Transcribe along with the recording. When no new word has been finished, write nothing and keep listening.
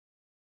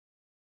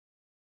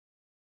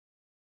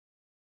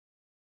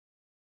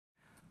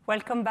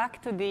Welcome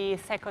back to the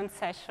second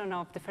session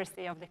of the first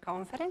day of the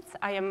conference.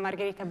 I am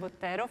Margherita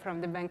Bottero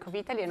from the Bank of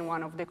Italy and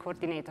one of the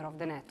coordinators of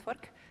the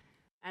network.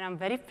 And I'm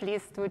very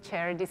pleased to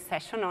chair this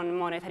session on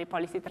monetary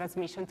policy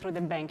transmission through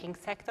the banking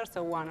sector,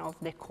 so one of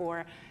the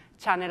core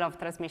channel of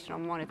transmission of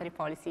monetary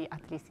policy,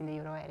 at least in the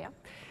euro area.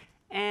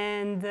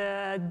 And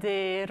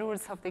the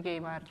rules of the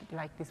game are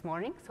like this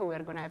morning. So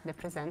we're going to have the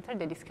presenter,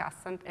 the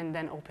discussant, and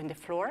then open the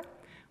floor.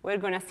 We're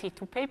going to see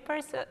two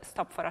papers,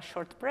 stop for a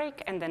short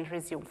break, and then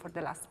resume for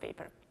the last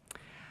paper.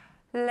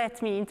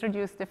 Let me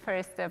introduce the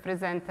first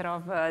presenter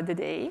of the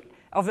day,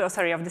 of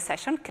the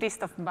session,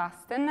 Christoph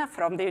Basten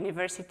from the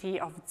University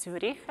of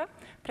Zurich,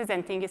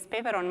 presenting his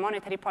paper on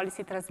monetary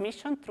policy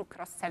transmission through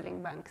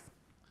cross-selling banks.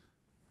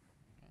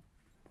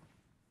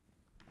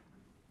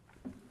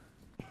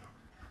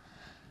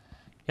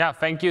 Yeah,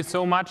 thank you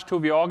so much to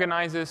the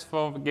organizers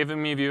for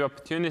giving me the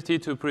opportunity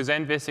to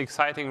present this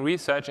exciting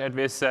research at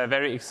this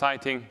very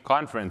exciting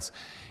conference.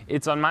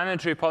 It's on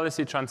monetary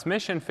policy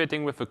transmission,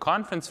 fitting with the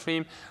conference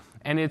theme,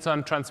 and it's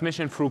on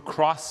transmission through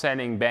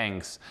cross-selling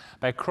banks.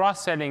 By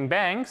cross-selling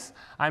banks,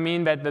 I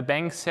mean that the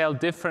banks sell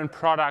different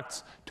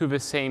products to the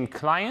same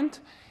client,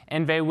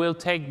 and they will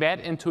take that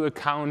into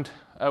account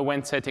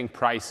when setting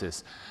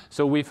prices.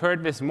 So we've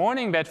heard this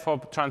morning that for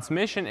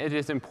transmission, it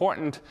is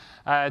important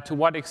to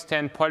what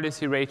extent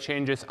policy rate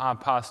changes are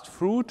passed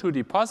through to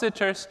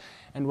depositors.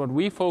 And what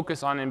we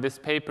focus on in this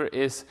paper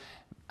is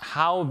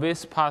how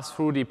this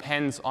pass-through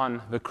depends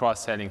on the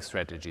cross-selling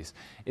strategies.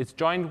 It's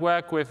joint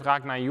work with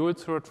Ragnar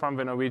Juelsrud from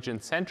the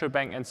Norwegian Central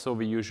Bank, and so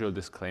the usual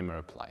disclaimer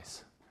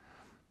applies.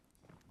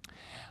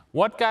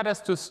 What got us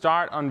to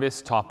start on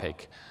this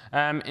topic?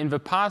 In the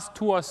past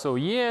 2 or so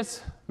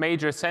years,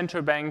 major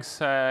central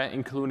banks,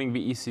 including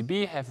the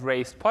ECB, have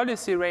raised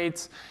policy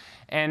rates.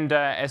 And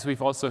as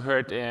we've also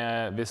heard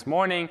this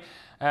morning,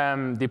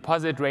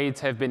 deposit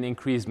rates have been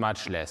increased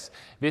much less.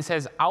 This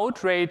has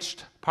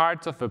outraged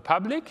parts of the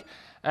public.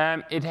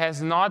 It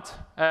has not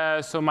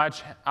so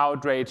much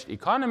outraged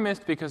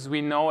economists, because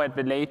we know at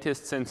the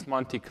latest since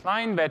Monty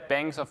Klein that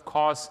banks, of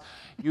course,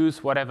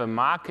 use whatever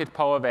market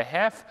power they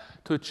have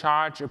to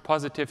charge a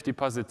positive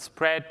deposit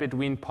spread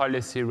between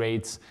policy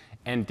rates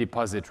and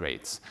deposit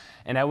rates.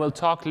 And I will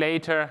talk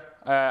later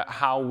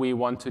how we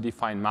want to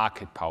define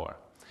market power.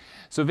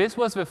 So this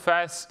was the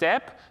first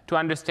step to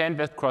understand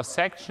that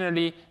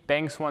cross-sectionally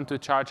banks want to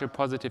charge a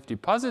positive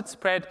deposit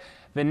spread.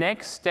 The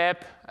next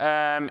step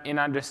in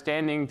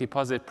understanding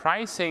deposit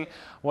pricing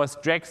was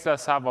Drexler,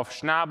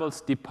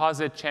 Savov-Schnabel's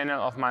deposit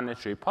channel of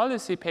monetary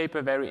policy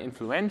paper, very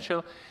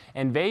influential.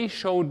 And they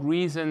showed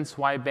reasons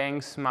why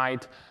banks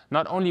might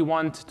not only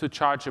want to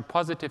charge a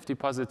positive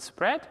deposit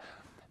spread,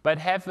 but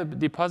have the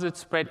deposit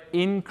spread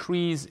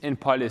increase in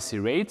policy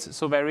rates.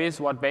 So there is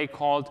what they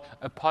called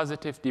a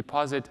positive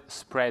deposit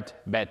spread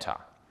beta.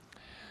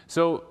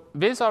 So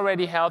this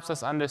already helps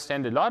us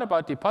understand a lot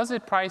about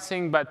deposit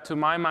pricing, but to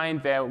my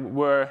mind, there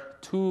were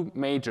two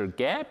major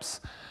gaps.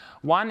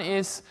 One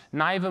is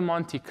neither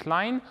Monty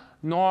Klein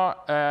nor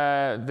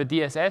the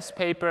DSS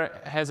paper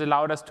has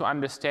allowed us to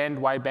understand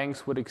why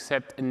banks would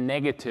accept a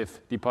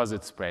negative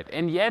deposit spread.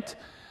 And yet,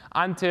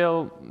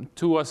 until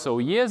 2 or so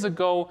years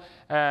ago,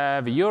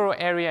 the euro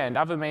area and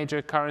other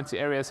major currency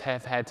areas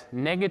have had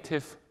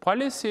negative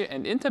policy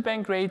and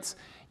interbank rates,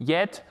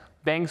 yet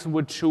banks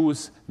would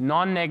choose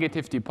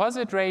non-negative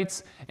deposit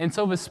rates, and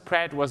so the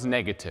spread was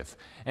negative.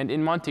 And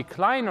in Monty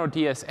Klein or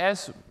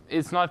DSS,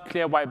 it's not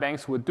clear why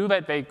banks would do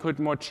that. They could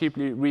more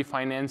cheaply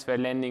refinance their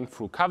lending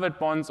through covered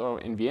bonds or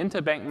in the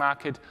interbank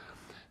market.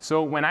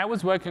 So when I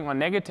was working on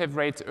negative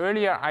rates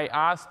earlier, I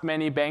asked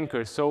many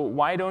bankers, so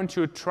why don't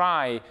you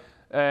try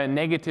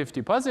negative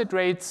deposit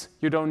rates?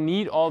 You don't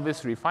need all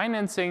this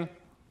refinancing.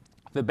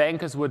 The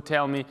bankers would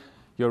tell me,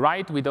 you're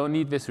right, we don't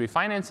need this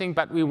refinancing,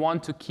 but we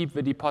want to keep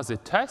the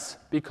depositors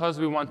because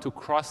we want to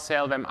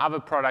cross-sell them other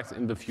products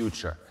in the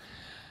future.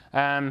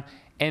 And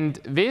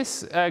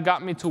this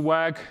got me to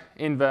work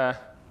in the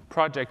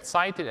project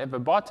cited at the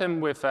bottom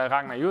with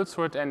Ragnar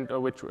Juelsrud, and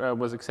which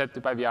was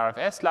accepted by the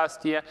RFS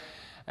last year.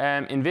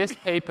 In this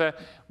paper,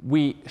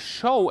 we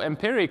show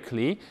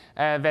empirically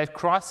that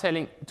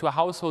cross-selling to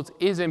households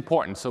is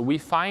important. So we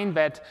find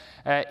that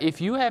if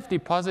you have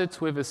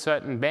deposits with a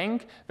certain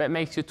bank, that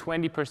makes you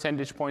 20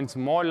 percentage points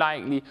more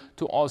likely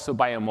to also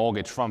buy a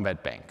mortgage from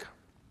that bank.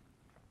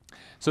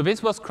 So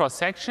this was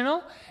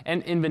cross-sectional.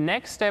 And in the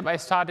next step, I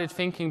started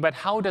thinking, but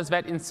how does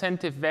that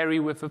incentive vary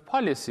with the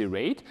policy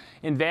rate?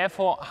 And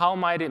therefore, how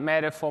might it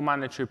matter for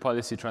monetary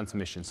policy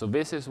transmission? So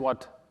this is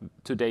what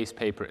today's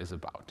paper is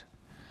about.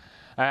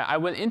 I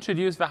will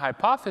introduce the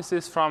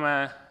hypothesis from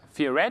a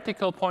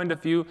theoretical point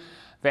of view.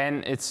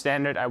 Then it's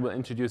standard. I will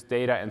introduce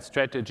data and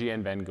strategy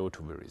and then go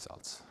to the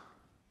results.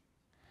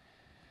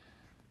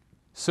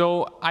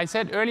 So I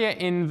said earlier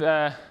in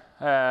the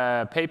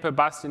paper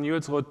Basten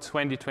Juelsrud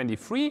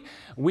 2023,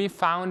 we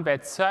found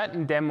that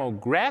certain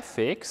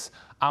demographics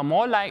are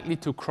more likely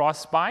to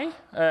cross-buy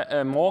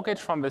a mortgage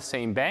from the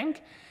same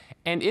bank.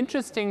 And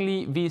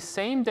interestingly, these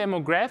same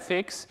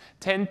demographics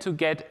tend to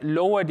get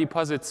lower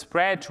deposit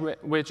spread,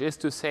 which is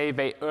to say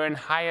they earn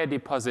higher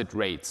deposit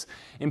rates.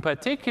 In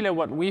particular,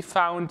 what we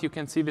found, you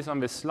can see this on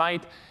the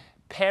slide,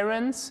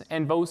 parents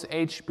and those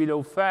aged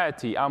below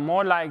 30 are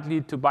more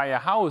likely to buy a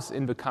house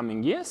in the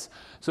coming years.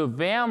 So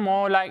they are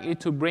more likely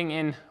to bring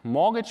in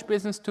mortgage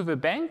business to the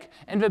bank,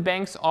 and the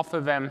banks offer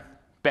them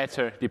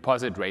better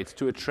deposit rates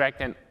to attract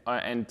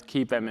and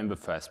keep them in the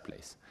first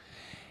place.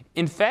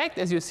 In fact,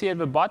 as you see at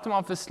the bottom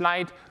of the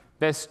slide,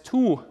 there's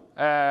two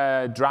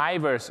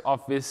drivers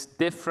of this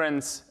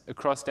difference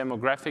across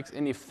demographics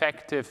in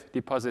effective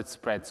deposit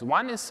spreads.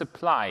 One is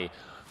supply.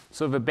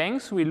 So the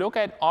banks we look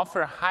at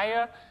offer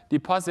higher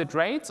deposit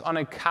rates on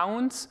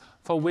accounts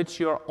for which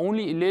you're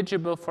only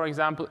eligible, for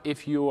example,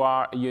 if you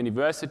are a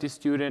university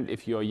student,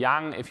 if you're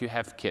young, if you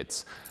have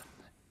kids.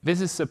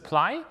 This is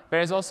supply.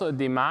 There is also a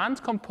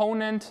demand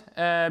component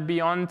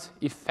beyond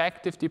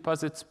effective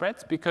deposit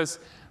spreads, because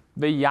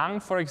the young,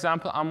 for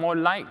example, are more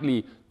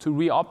likely to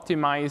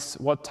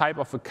re-optimize what type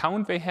of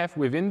account they have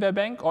within their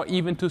bank, or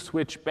even to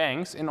switch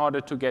banks in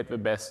order to get the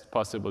best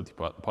possible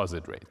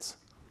deposit rates.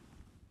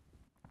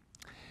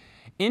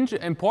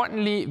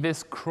 Importantly,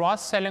 this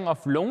cross-selling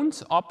of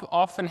loans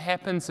often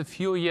happens a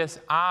few years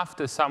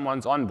after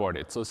someone's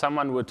onboarded. So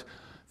someone would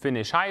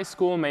finish high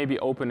school, maybe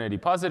open a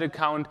deposit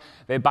account,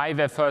 they buy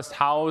their first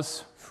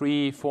house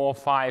 3, 4,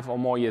 5 or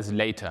more years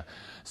later.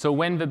 So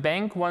when the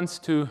bank wants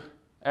to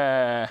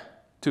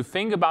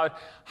think about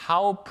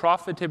how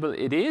profitable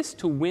it is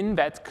to win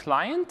that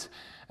client,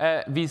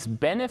 these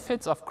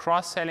benefits of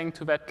cross-selling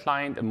to that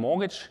client a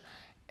mortgage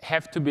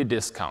have to be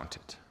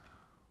discounted.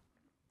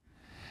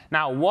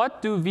 Now,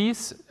 what do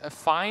these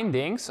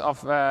findings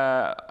of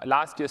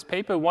last year's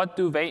paper, what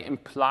do they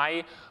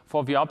imply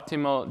for the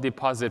optimal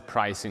deposit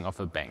pricing of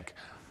a bank?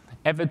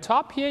 At the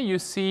top here, you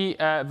see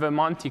the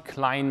Monty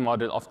Klein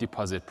model of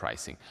deposit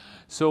pricing.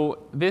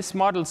 So this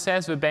model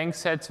says the bank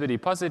sets the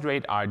deposit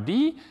rate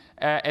RD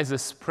as a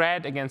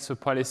spread against the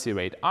policy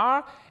rate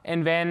R,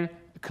 and then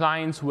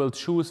clients will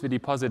choose the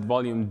deposit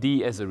volume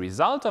D as a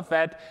result of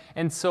that.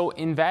 And so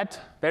in that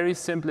very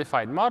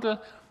simplified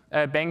model,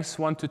 banks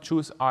want to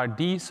choose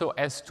RD so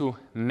as to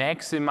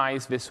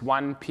maximize this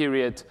one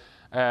period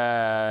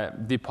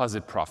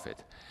deposit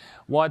profit.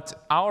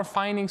 What our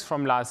findings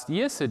from last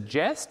year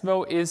suggest,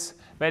 though, is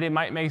that it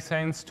might make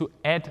sense to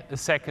add a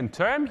second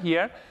term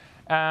here,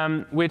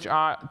 which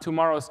are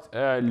tomorrow's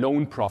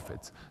loan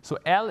profits. So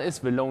L is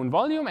the loan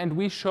volume, and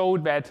we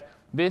showed that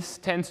this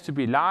tends to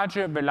be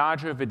larger the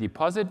larger the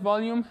deposit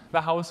volume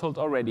the household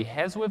already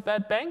has with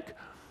that bank.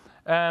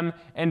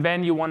 And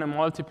then you want to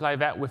multiply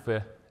that with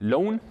the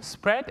loan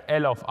spread,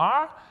 L of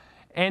R.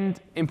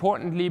 And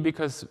importantly,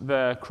 because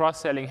the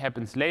cross-selling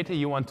happens later,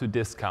 you want to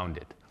discount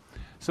it.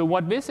 So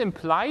what this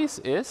implies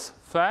is,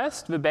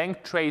 first, the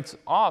bank trades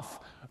off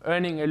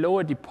earning a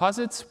lower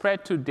deposit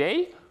spread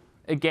today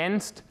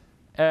against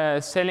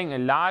selling a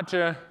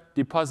larger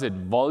deposit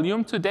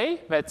volume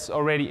today. That's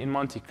already in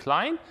Monty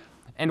Klein.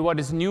 And what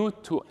is new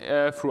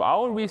through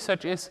our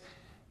research is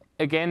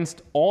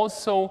against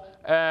also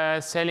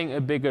selling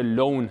a bigger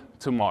loan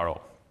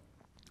tomorrow.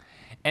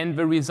 And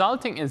the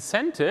resulting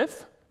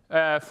incentive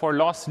for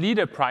loss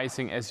leader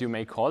pricing, as you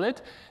may call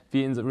it,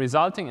 the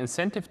resulting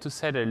incentive to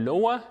set a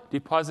lower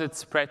deposit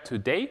spread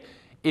today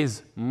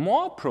is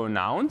more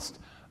pronounced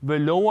the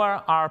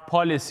lower our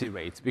policy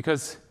rates.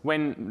 Because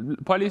when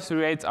policy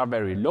rates are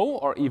very low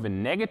or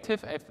even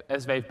negative,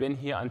 as they've been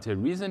here until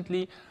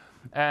recently,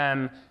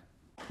 the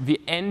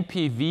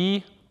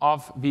NPV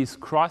of these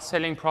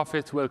cross-selling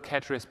profits will,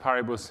 ceteris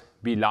paribus,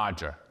 be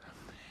larger.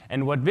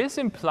 And what this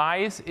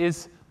implies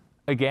is,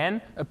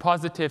 again, a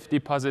positive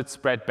deposit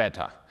spread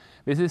beta.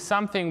 This is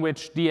something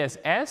which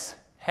DSS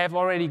have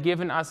already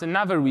given us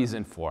another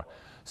reason for.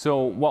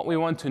 So what we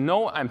want to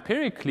know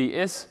empirically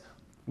is,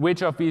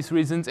 which of these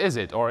reasons is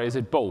it, or is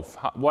it both?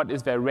 What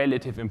is their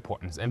relative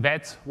importance? And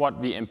that's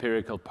what the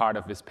empirical part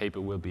of this paper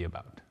will be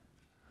about.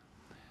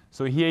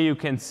 So here you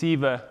can see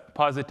the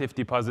positive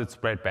deposit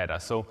spread beta.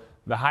 So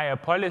the higher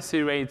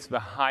policy rates, the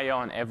higher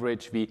on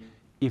average the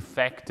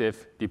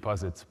effective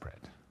deposit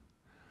spread.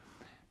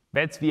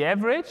 That's the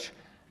average.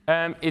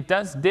 It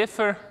does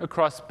differ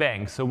across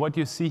banks. So what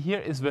you see here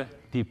is the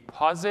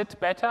deposit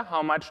beta.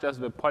 How much does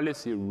the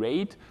policy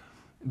rate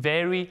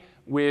vary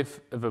with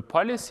the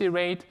policy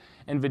rate?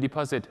 And the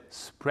deposit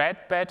spread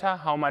beta,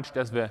 how much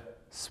does the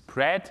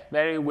spread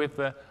vary with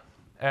the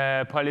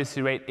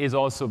policy rate, is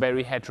also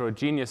very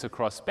heterogeneous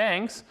across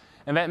banks.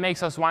 And that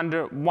makes us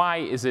wonder, why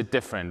is it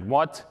different?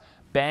 What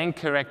bank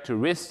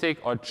characteristic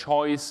or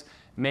choice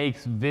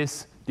makes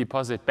this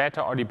deposit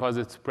beta or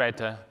deposit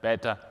spread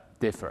beta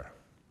differ?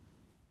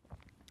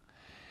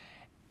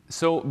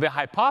 So the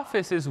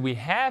hypothesis we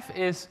have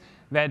is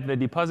that the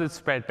deposit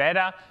spread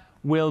beta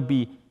will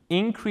be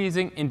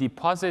increasing in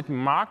deposit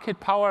market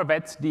power.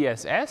 That's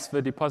DSS,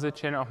 the deposit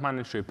channel of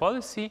monetary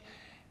policy.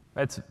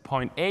 That's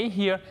point A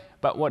here.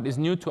 But what is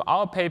new to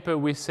our paper,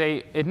 we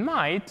say it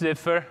might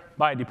differ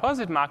by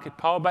deposit market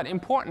power, but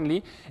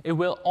importantly, it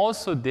will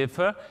also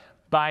differ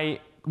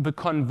by the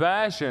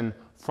conversion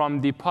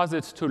from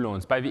deposits to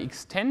loans, by the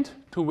extent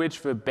to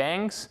which the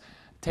banks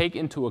take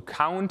into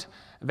account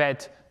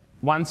that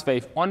once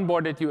they've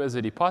onboarded you as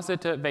a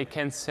depositor, they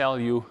can sell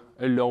you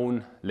a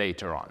loan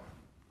later on.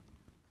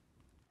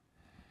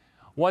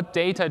 What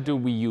data do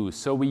we use?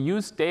 So we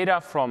use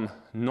data from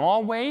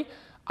Norway,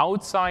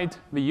 outside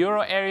the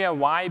euro area.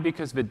 Why?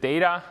 Because the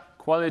data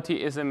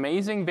quality is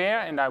amazing there,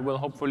 and I will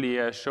hopefully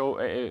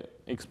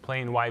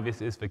explain why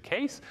this is the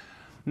case.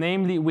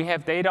 Namely, we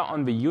have data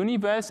on the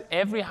universe,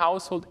 every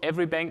household,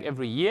 every bank,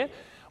 every year.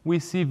 We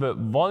see the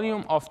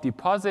volume of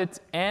deposits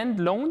and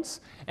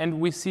loans, and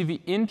we see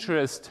the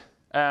interest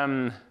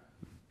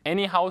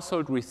any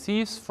household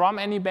receives from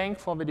any bank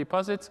for the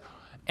deposits,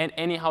 and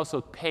any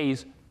household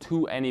pays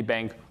to any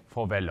bank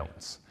for their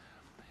loans.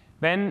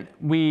 Then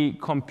we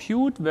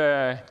compute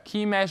the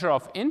key measure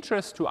of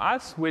interest to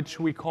us, which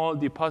we call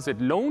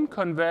deposit loan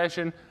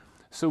conversion.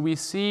 So we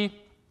see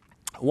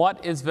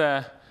what is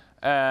the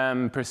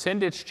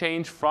percentage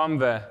change from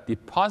the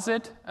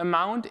deposit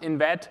amount in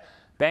that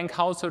bank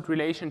household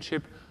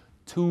relationship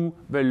to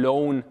the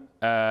loan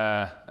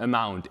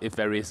amount, if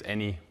there is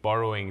any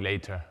borrowing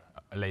later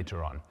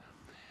on.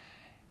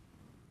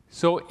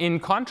 So in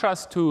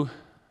contrast to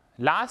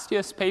last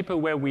year's paper,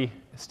 where we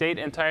stayed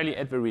entirely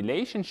at the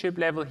relationship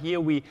level, here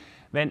we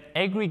then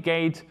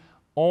aggregate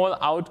all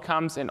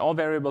outcomes and all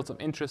variables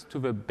of interest to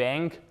the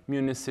bank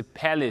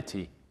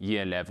municipality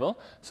year level.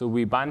 So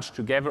we bunch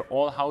together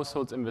all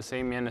households in the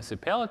same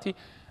municipality.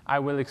 I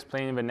will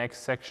explain in the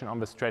next section on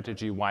the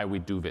strategy why we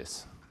do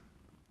this.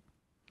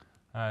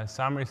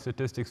 Summary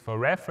statistics for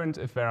reference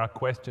if there are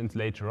questions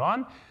later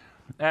on.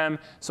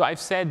 So I've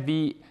said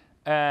the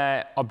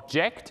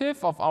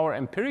objective of our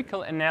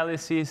empirical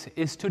analysis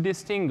is to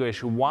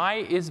distinguish why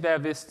is there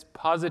this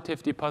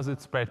positive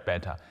deposit spread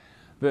beta.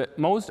 The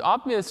most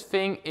obvious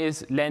thing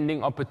is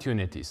lending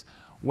opportunities.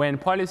 When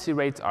policy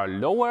rates are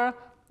lower,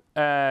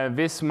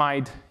 this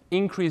might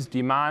increase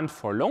demand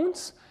for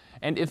loans.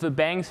 And if the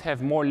banks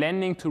have more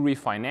lending to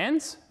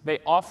refinance, they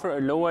offer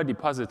a lower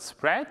deposit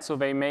spread, so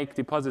they make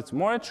deposits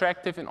more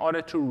attractive in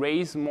order to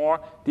raise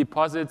more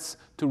deposits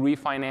to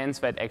refinance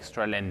that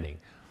extra lending.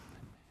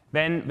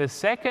 Then the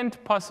second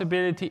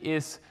possibility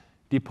is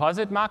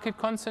deposit market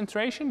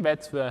concentration.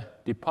 That's the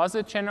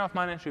deposit channel of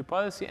monetary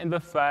policy. And the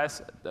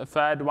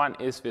third one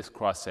is this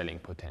cross-selling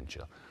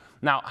potential.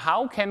 Now,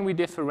 how can we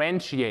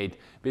differentiate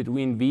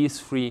between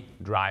these three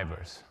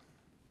drivers?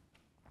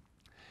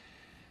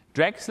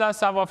 Drexler,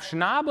 Savov,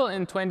 Schnabel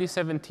in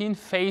 2017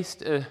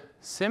 faced a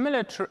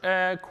similar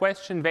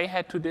question. They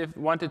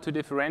wanted to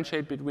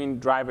differentiate between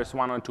drivers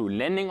 1 or 2,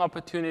 lending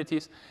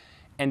opportunities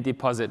and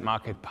deposit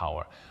market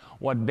power.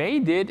 What they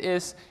did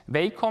is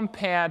they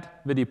compared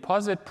the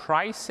deposit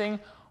pricing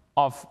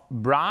of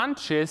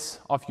branches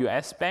of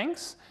US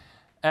banks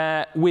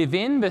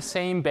within the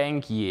same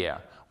bank year.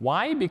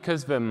 Why?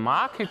 Because the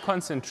market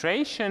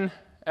concentration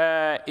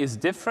is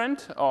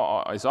different,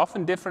 or is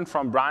often different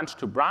from branch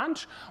to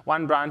branch.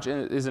 One branch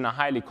is in a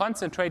highly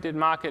concentrated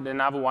market,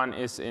 another one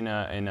is in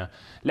a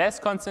less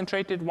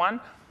concentrated one.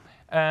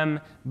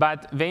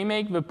 But they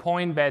make the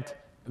point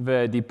that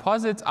the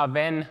deposits are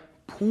then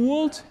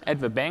pooled at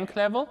the bank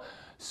level.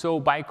 So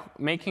by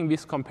making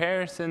these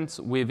comparisons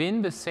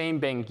within the same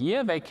bank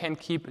year, they can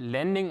keep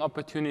lending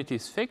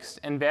opportunities fixed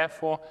and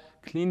therefore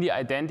cleanly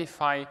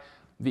identify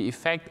the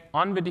effect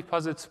on the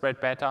deposit spread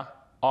beta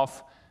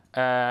of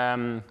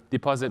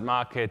deposit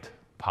market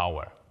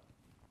power.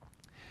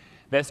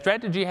 Their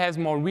strategy has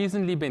more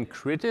recently been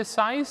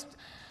criticized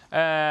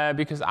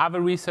because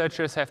other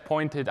researchers have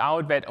pointed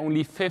out that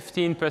only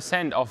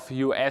 15% of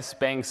US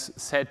banks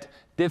set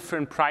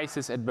different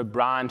prices at the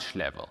branch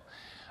level.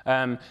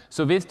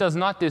 So this does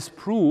not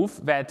disprove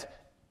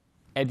that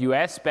at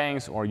US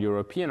banks or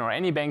European or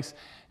any banks,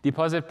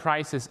 deposit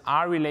prices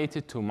are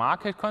related to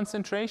market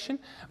concentration,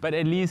 but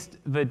at least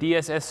the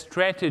DSS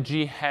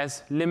strategy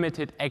has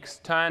limited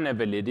external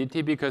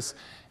validity because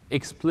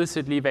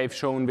explicitly they've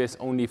shown this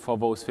only for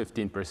those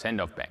 15%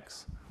 of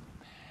banks.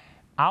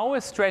 Our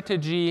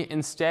strategy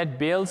instead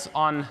builds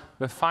on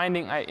the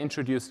finding I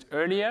introduced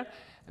earlier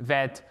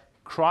that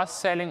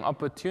cross-selling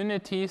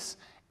opportunities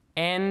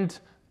and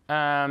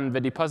the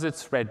deposit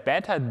spread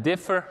beta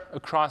differ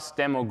across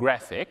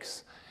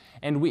demographics.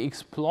 And we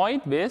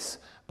exploit this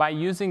by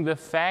using the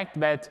fact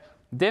that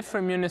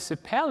different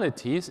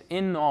municipalities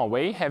in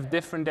Norway have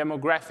different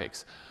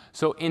demographics.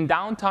 So in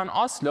downtown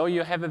Oslo,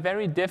 you have a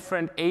very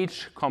different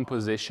age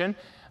composition.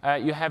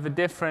 You have a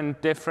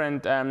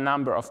different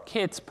number of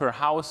kids per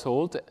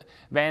household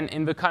than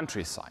in the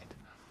countryside.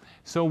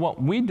 So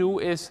what we do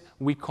is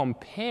we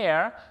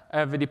compare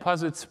the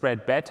deposit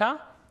spread beta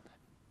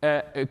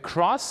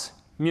across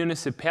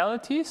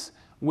municipalities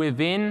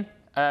within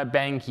a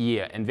bank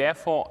year, and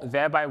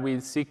thereby we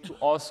seek to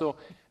also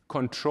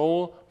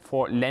control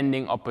for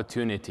lending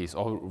opportunities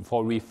or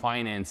for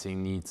refinancing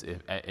needs,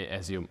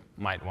 as you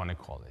might want to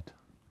call it.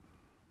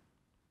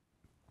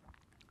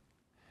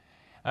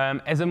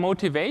 As a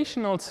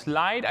motivational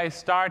slide, I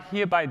start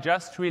here by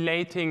just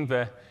relating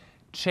the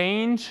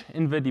change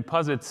in the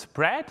deposit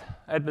spread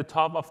at the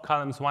top of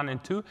columns 1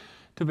 and 2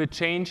 to the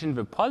change in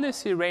the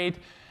policy rate.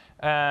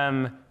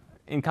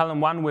 In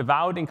column 1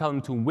 without, in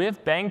column 2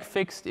 with bank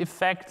fixed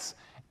effects,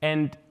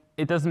 and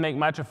it doesn't make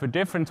much of a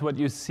difference. What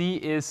you see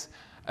is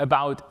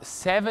about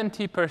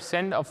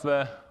 70% of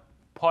the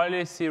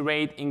policy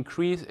rate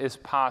increase is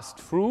passed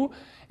through,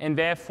 and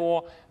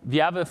therefore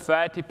the other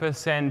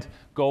 30%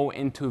 go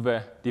into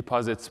the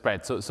deposit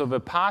spread. So the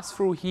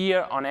pass-through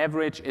here on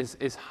average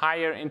is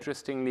higher,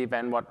 interestingly,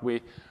 than what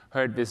we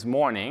heard this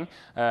morning,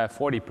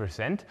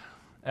 40%.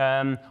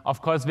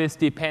 Of course, this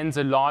depends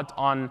a lot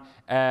on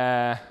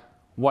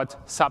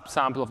what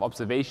subsample of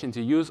observations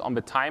you use on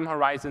the time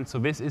horizon. So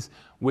this is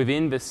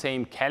within the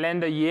same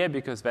calendar year,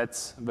 because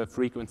that's the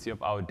frequency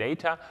of our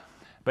data.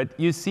 But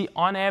you see,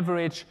 on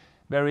average,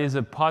 there is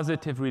a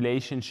positive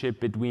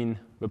relationship between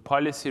the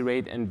policy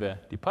rate and the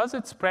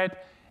deposit spread.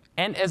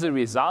 And as a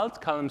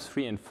result, columns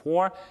 3 and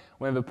 4,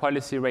 when the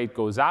policy rate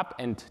goes up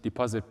and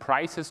deposit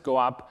prices go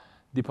up,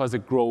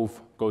 deposit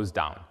growth goes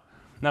down.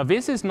 Now,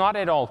 this is not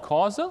at all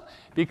causal,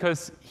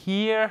 because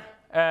here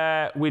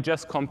we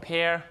just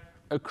compare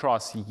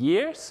across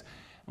years,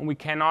 and we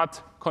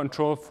cannot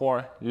control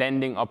for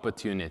lending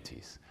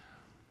opportunities.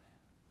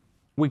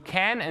 We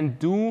can and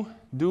do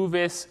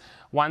this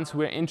once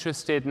we're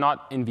interested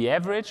not in the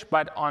average,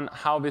 but on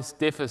how this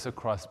differs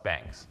across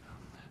banks.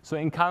 So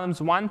in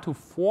columns 1 to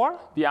 4,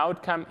 the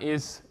outcome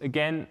is,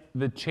 again,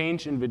 the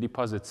change in the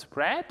deposit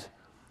spread.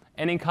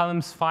 And in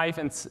columns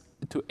 5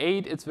 to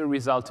 8, it's the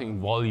resulting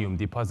volume,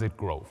 deposit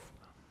growth.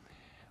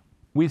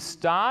 We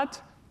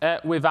start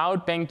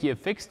without bank year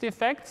fixed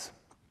effects.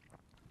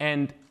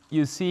 And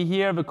you see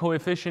here the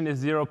coefficient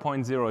is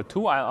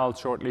 0.02. I'll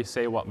shortly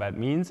say what that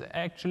means,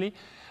 actually.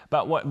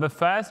 But the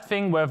first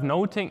thing worth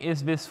noting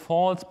is this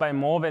falls by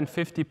more than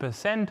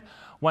 50%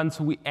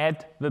 once we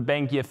add the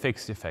bank year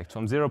fixed effect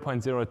from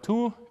 0.02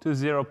 to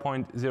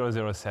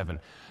 0.007.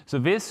 So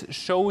this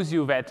shows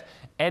you that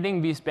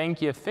adding these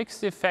bank year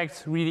fixed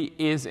effects really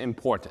is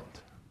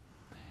important.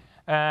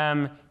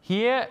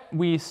 Here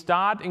we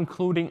start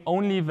including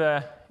only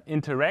the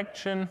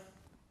interaction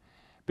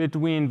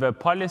between the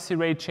policy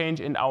rate change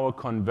and our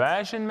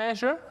conversion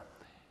measure.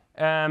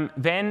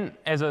 Then,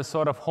 as a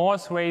sort of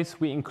horse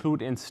race, we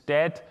include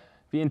instead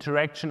the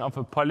interaction of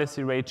a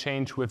policy rate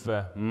change with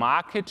the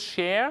market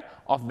share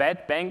of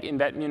that bank in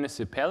that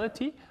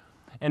municipality.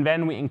 And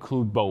then we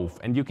include both.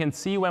 And you can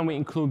see when we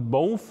include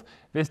both,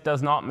 this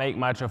does not make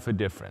much of a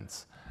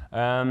difference.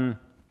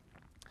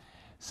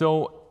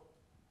 So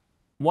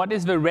what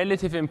is the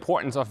relative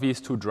importance of these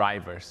two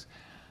drivers?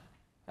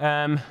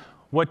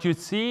 What you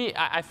see,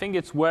 I think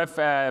it's worth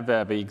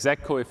the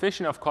exact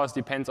coefficient, of course,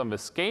 depends on the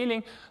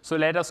scaling. So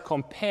let us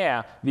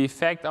compare the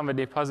effect on the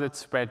deposit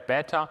spread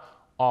beta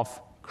of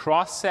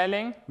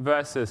cross-selling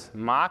versus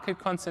market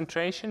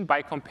concentration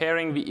by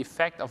comparing the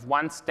effect of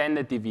one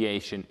standard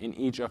deviation in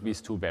each of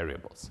these two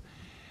variables.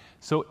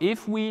 So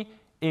if we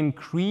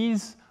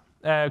increase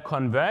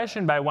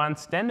conversion by one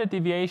standard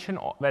deviation,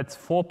 that's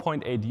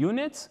 4.8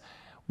 units,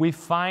 we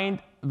find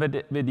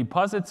that the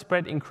deposit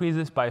spread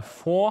increases by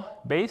 4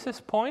 basis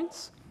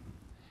points.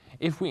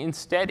 If we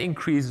instead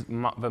increase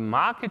the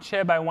market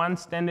share by one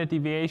standard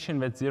deviation,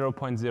 that's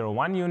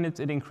 0.01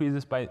 units, it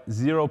increases by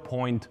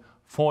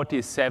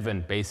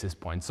 0.47 basis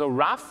points. So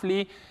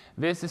roughly,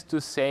 this is to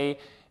say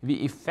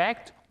the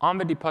effect on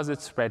the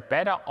deposit spread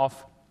beta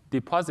of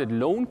deposit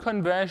loan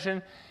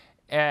conversion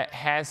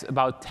has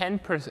about 10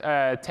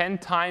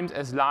 times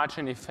as large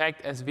an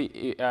effect as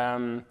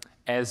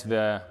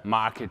the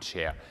market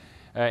share.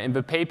 In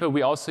the paper,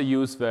 we also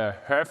use the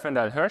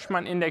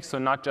Herfindahl-Hirschman index, so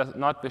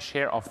not the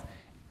share of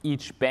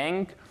each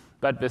bank,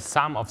 but the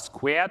sum of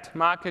squared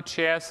market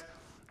shares,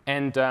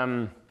 and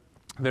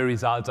the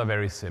results are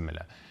very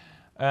similar.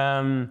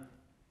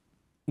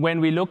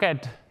 When we look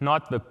at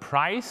not the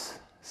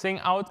pricing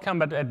outcome,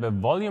 but at the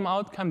volume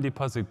outcome,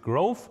 deposit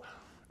growth,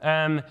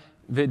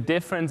 the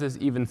difference is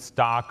even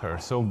starker.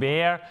 So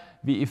there,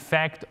 the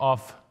effect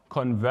of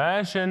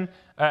conversion,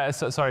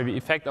 the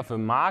effect of a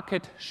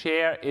market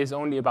share is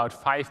only about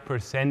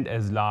 5%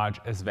 as large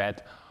as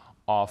that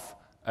of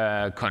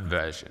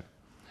conversion.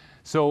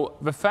 So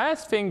the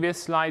first thing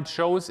this slide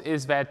shows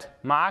is that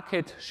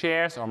market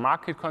shares or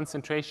market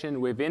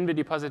concentration within the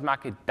deposit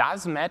market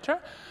does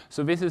matter.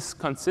 So this is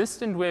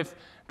consistent with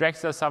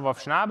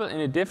Drexler-Savov-Schnabel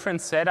in a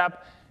different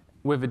setup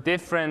with a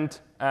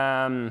different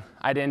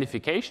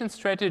identification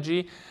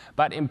strategy.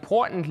 But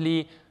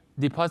importantly,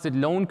 deposit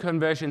loan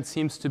conversion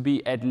seems to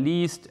be at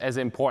least as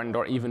important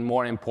or even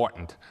more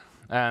important.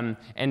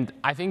 And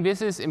I think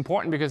this is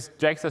important because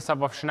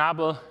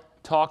Drexler-Savov-Schnabel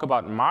talk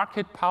about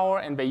market power,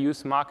 and they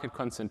use market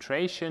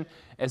concentration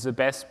as the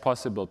best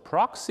possible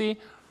proxy.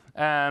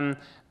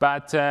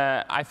 But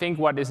I think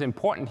what is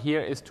important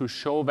here is to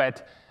show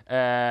that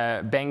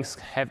banks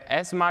have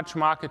as much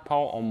market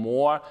power or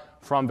more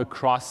from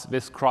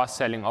this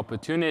cross-selling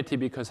opportunity,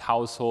 because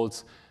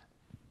households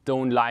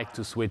don't like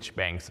to switch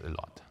banks a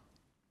lot.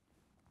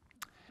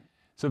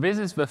 So this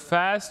is the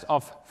first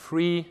of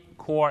 3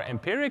 core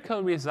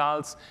empirical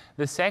results.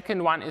 The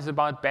second one is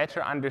about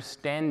better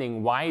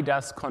understanding why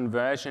does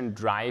conversion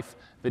drive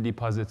the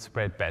deposit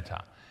spread better.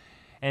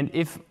 And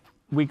if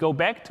we go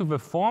back to the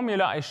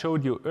formula I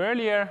showed you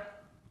earlier,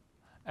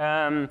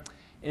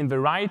 in the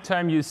right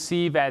term you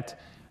see that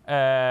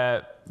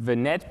the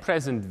net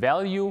present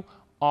value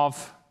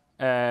of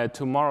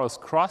tomorrow's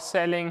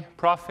cross-selling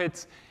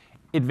profits,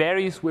 it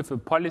varies with the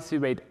policy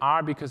rate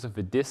R because of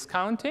the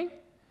discounting.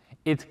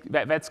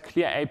 That's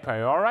clear a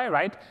priori,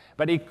 right?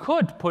 But it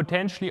could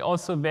potentially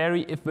also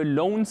vary if the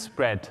loan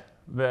spread,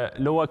 the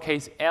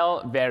lowercase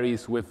l,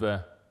 varies with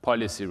the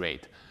policy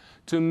rate.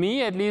 To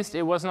me, at least,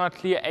 it was not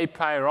clear a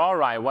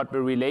priori what the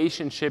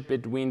relationship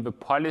between the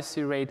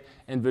policy rate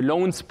and the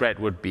loan spread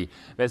would be.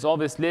 There's all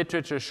this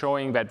literature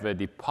showing that the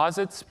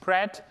deposit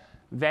spread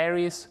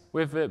varies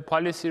with the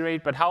policy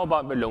rate, but how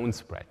about the loan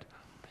spread?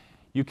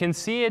 You can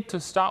see it to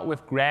start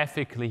with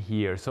graphically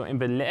here. So in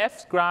the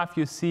left graph,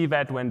 you see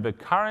that when the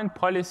current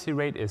policy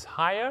rate is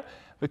higher,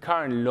 the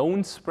current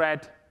loan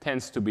spread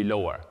tends to be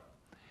lower.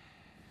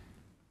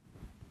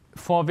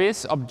 For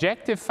this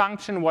objective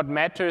function, what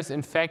matters,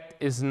 in fact,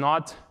 is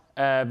not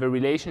the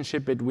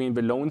relationship between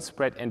the loan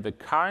spread and the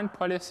current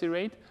policy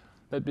rate,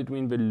 but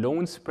between the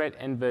loan spread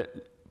and the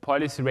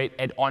policy rate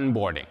at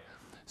onboarding.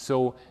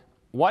 So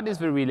what is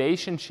the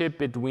relationship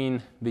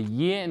between the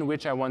year in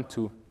which I want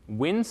to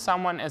win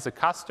someone as a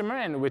customer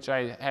and in which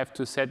I have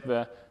to set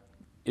the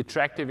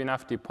attractive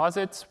enough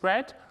deposit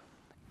spread,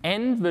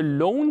 and the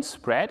loan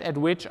spread at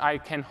which I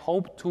can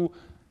hope to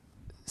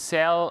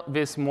sell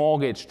this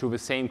mortgage to the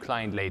same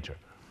client later.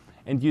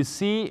 And you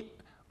see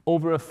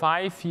over a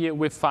 5 year,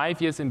 with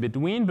 5 years in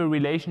between, the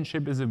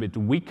relationship is a bit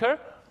weaker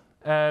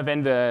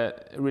than the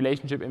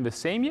relationship in the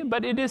same year,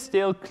 but it is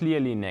still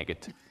clearly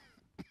negative.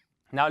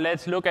 Now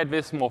let's look at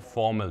this more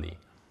formally.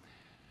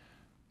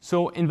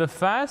 So in the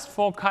first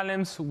 4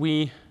 columns,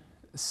 we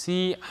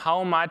see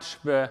how much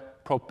the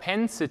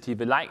propensity,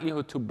 the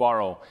likelihood to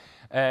borrow,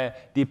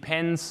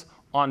 depends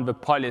on the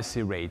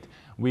policy rate.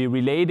 We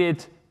relate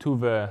it to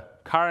the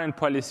current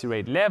policy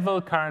rate level,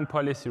 current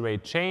policy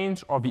rate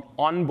change, or the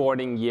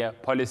onboarding year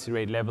policy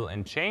rate level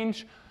and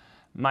change.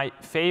 My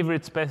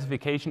favorite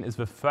specification is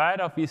the third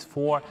of these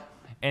 4.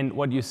 And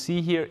what you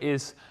see here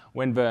is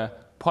when the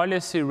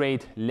policy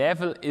rate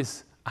level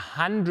is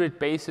 100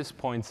 basis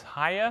points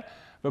higher,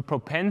 the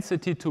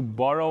propensity to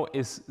borrow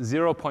is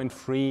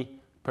 0.3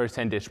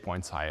 percentage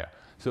points higher.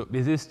 So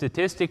this is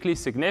statistically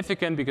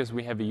significant because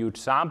we have a huge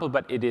sample,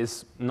 but it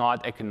is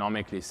not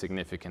economically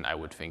significant, I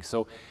would think.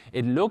 So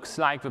it looks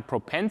like the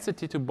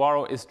propensity to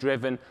borrow is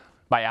driven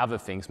by other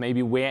things,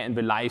 maybe where in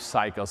the life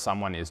cycle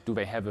someone is. Do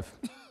they have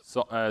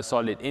a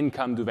solid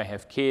income? Do they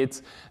have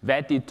kids?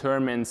 That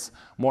determines,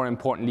 more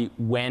importantly,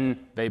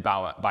 when they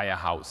buy a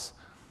house.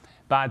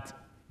 But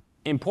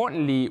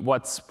importantly,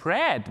 what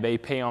spread they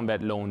pay on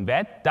that loan,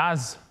 that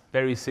does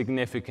vary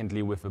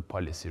significantly with the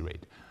policy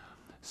rate.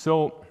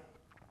 So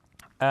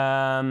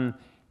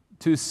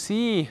to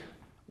see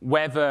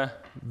whether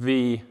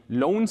the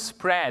loan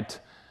spread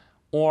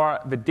or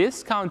the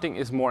discounting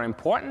is more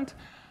important,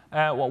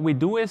 what we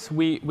do is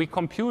we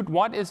compute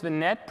what is the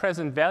net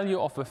present value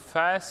of the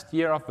first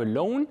year of the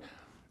loan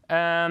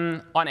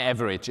on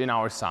average in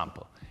our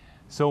sample.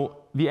 So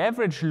the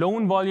average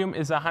loan volume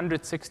is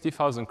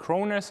 160,000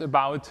 kroners,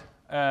 about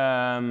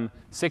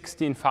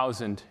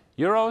 16,000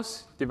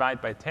 euros,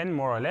 divided by 10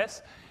 more or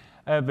less.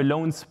 The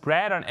loan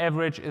spread on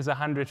average is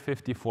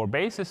 154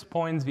 basis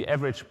points. The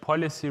average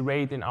policy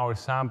rate in our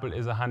sample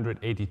is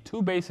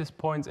 182 basis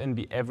points, and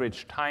the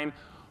average time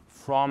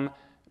from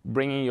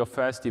bringing your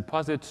first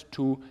deposit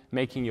to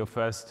making your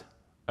first,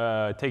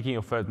 taking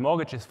your first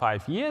mortgage is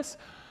 5 years.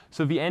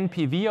 So the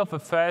NPV of the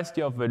first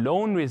year of the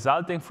loan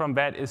resulting from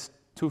that is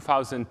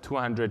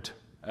 2,200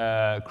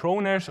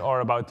 kroners,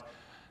 or about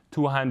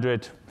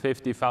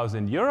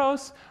 250,000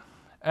 euros.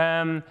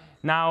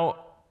 Now,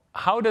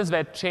 how does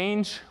that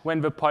change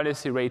when the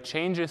policy rate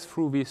changes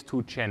through these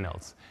 2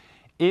 channels?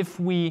 If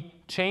we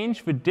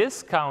change the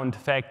discount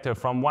factor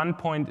from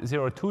 1.02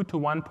 to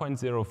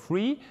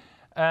 1.03,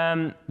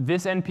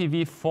 this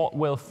NPV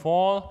will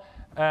fall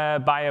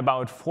by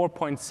about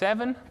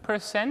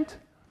 4.7%.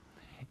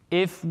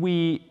 If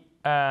we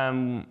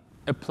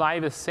apply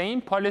the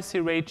same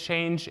policy rate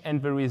change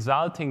and the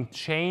resulting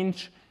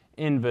change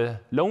in the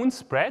loan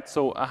spread,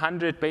 so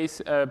 100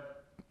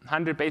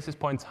 basis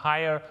points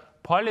higher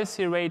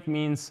policy rate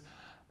means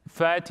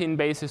 13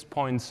 basis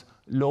points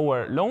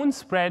lower loan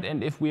spread,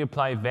 and if we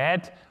apply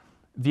that,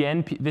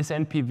 this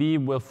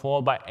NPV will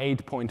fall by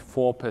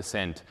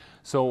 8.4%.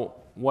 So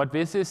what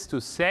this is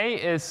to say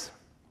is,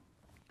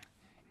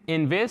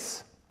 in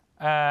this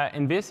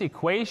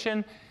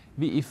equation,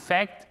 the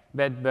effect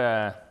that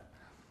the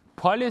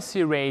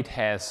policy rate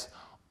has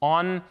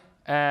on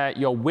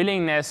your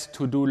willingness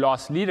to do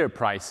loss leader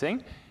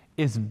pricing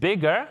is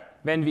bigger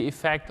than the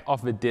effect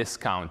of the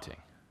discounting.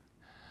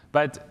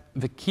 But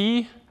the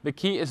key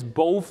is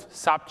both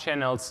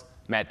subchannels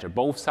matter.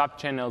 Both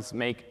subchannels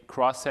make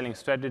cross-selling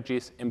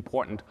strategies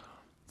important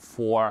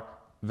for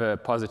the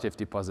positive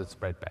deposit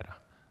spread better.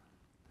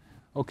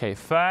 Okay,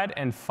 third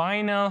and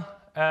final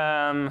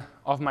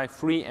of my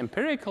 3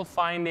 empirical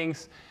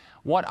findings,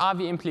 what are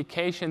the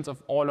implications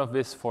of all of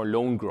this for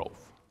loan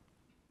growth?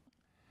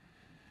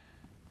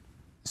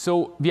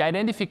 So the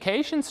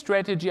identification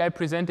strategy I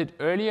presented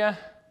earlier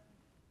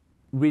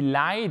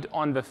relied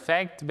on the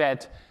fact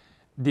that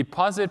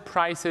deposit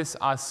prices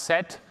are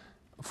set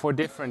for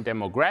different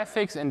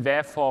demographics and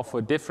therefore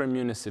for different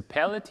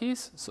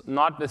municipalities, so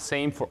not the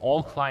same for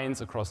all clients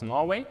across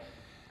Norway.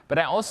 But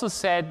I also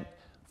said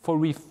for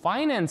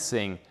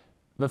refinancing,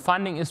 the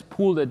funding is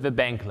pooled at the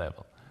bank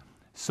level.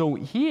 So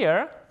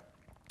here,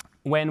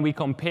 when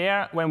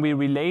we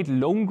relate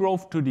loan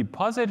growth to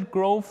deposit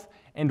growth,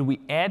 and we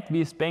add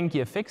these bank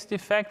year fixed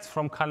effects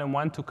from column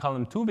 1 to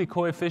column 2, the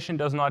coefficient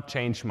does not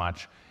change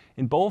much.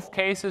 In both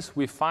cases,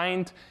 we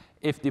find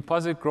if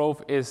deposit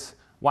growth is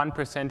 1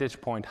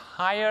 percentage point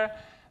higher,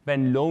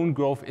 then loan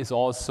growth is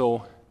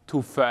also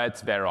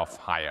 2/3 thereof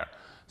higher.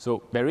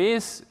 So there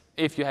is,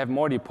 if you have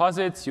more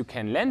deposits, you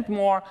can lend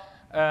more,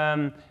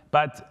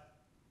 but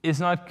it's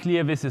not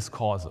clear this is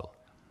causal.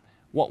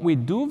 What we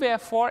do,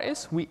 therefore,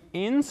 is we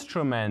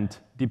instrument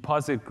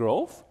deposit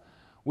growth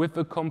with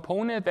a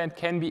component that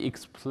can be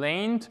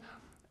explained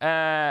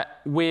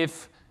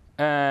with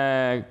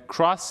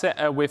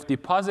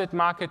deposit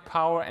market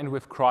power and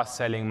with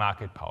cross-selling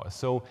market power.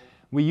 So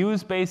we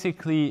use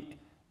basically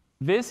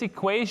this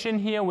equation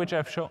here, which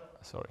I've shown,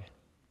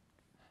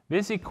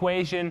 this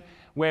equation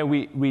where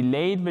we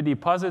relate the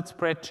deposit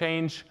spread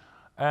change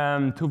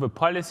to the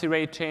policy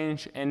rate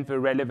change and the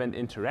relevant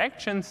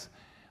interactions.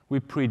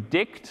 We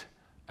predict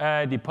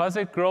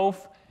deposit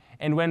growth,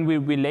 and when we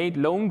relate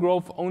loan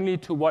growth only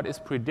to what is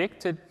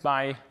predicted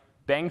by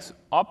banks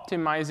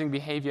optimizing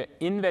behavior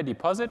in their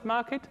deposit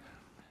market,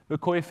 the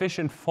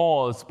coefficient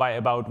falls by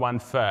about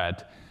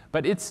 1/3.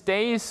 But it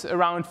stays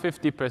around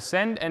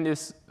 50% and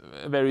is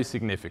very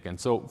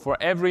significant. So for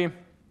every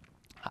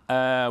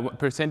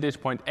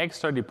percentage point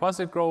extra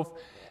deposit growth,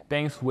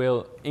 banks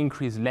will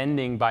increase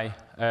lending by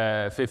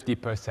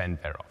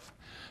 50% thereof.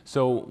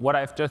 So what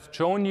I've just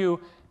shown you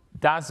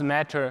does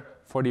matter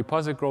for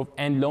deposit growth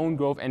and loan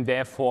growth, and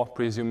therefore,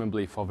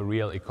 presumably, for the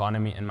real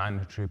economy and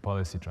monetary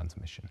policy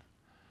transmission.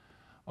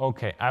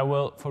 Okay,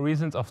 for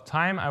reasons of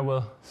time, I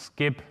will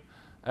skip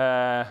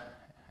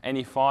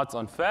any thoughts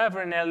on further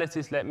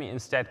analysis. Let me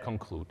instead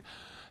conclude.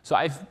 So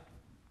I've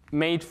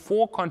made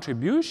 4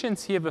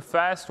 contributions here. The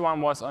first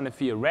one was on a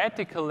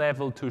theoretical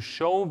level to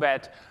show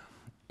that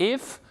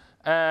if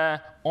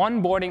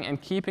onboarding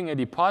and keeping a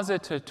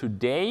depositor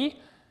today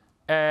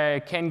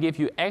can give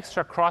you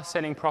extra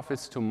cross-selling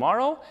profits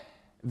tomorrow,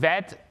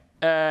 that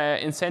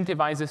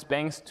incentivizes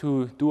banks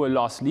to do a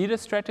loss leader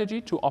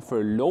strategy to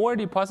offer lower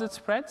deposit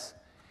spreads.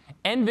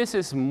 And this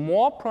is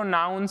more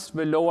pronounced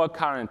the lower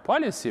current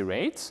policy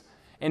rates,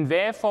 and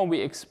therefore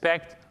we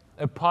expect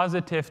a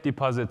positive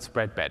deposit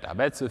spread beta.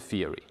 That's a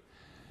theory.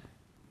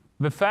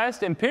 The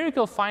first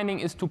empirical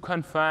finding is to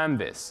confirm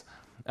this.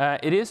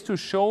 It is to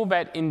show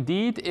that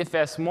indeed, if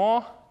there's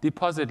more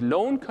deposit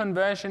loan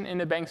conversion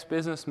in a bank's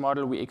business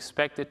model, we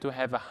expect it to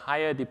have a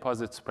higher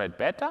deposit spread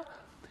beta.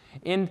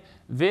 And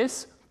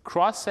this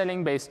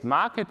cross-selling based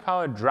market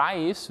power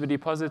drives the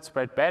deposit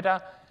spread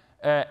beta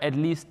at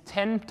least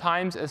 10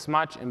 times as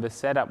much in the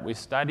setup we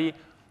study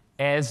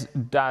as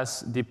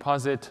does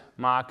deposit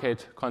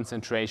market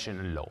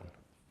concentration alone.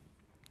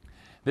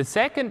 The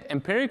second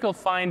empirical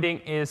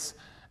finding is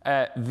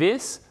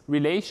this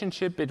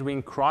relationship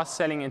between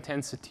cross-selling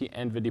intensity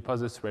and the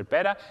deposit spread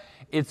beta.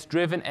 It's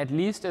driven at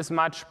least as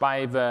much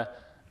by the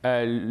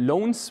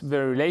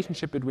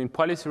relationship between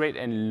policy rate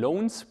and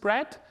loan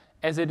spread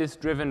as it is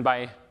driven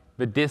by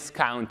the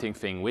discounting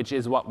thing, which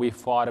is what we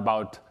thought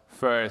about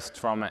first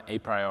from an a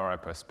priori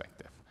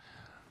perspective.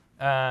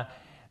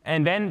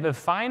 And then the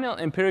final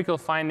empirical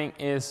finding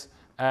is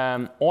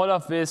all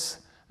of this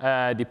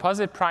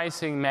deposit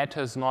pricing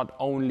matters not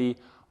only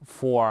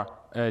for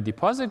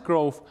deposit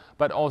growth,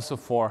 but also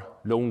for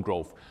loan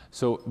growth.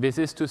 So this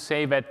is to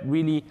say that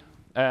really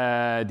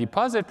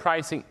deposit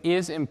pricing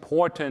is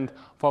important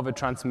for the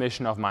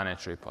transmission of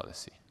monetary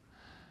policy.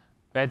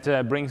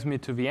 That brings me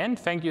to the end.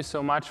 Thank you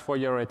so much for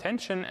your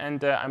attention,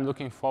 and I'm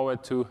looking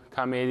forward to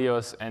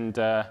Camelia's and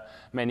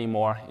many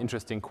more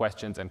interesting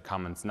questions and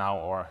comments now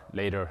or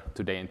later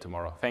today and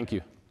tomorrow. Thank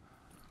you.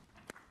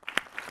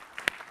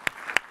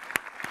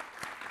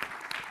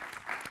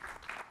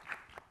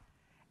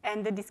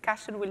 And the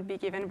discussion will be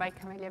given by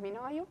Camelia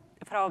Minoiu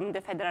from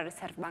the Federal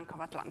Reserve Bank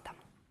of Atlanta.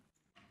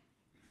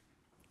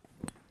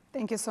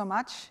 Thank you so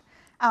much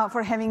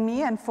for having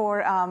me and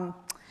for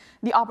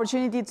the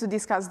opportunity to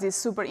discuss this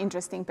super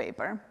interesting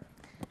paper.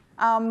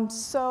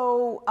 Because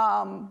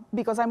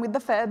I'm with the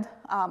Fed,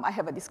 I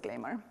have a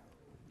disclaimer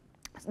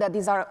that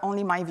these are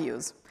only my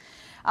views.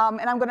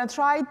 And I'm going to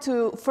try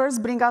to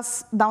first bring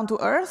us down to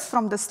earth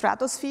from the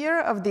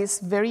stratosphere of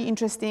this very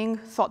interesting,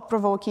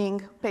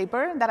 thought-provoking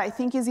paper that I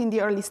think is in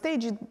the early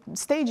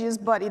stages,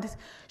 but it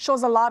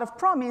shows a lot of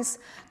promise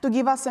to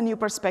give us a new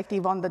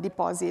perspective on the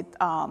deposit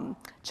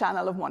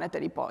channel of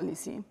monetary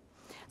policy.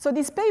 So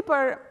this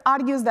paper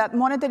argues that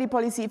monetary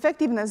policy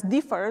effectiveness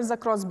differs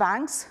across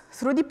banks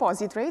through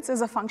deposit rates as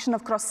a function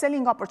of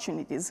cross-selling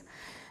opportunities,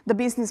 the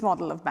business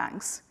model of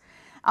banks.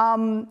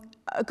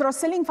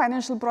 Cross-selling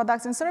financial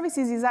products and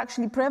services is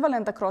actually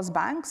prevalent across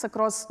banks,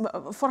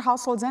 for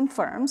households and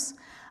firms.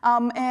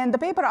 And the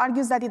paper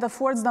argues that it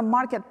affords them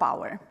market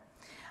power.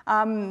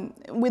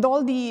 With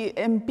all the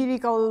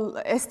empirical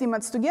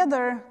estimates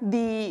together,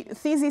 the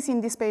thesis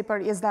in this paper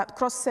is that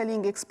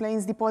cross-selling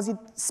explains deposit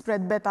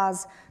spread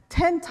betas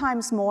 10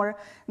 times more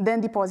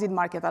than deposit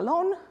market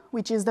alone,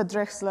 which is the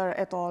Drexler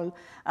et al.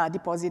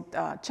 Deposit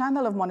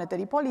channel of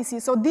monetary policy.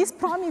 So this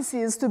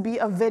promises to be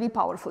a very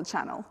powerful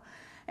channel.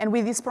 And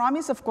with this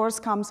promise, of course,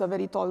 comes a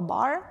very tall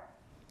bar.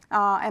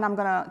 And I'm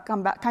going to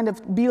come back, kind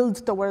of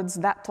build towards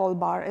that tall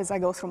bar as I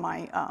go through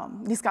my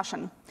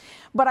discussion.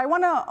 But I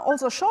want to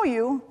also show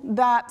you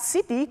that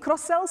Citi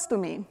cross-sells to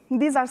me.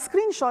 These are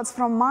screenshots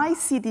from my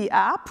Citi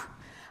app.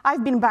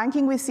 I've been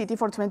banking with Citi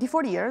for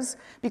 24 years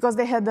because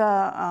they had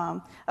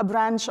a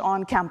branch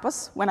on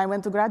campus when I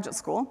went to graduate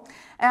school.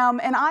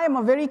 And I am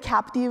a very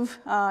captive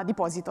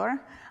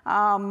depositor,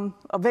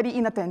 very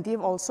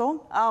inattentive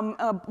also,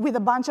 with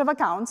a bunch of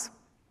accounts.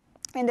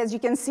 And as you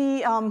can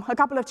see, a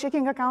couple of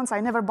checking accounts,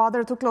 I never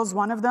bothered to close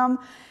one of them.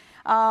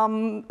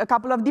 A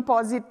couple of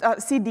deposit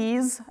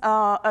CDs,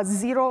 a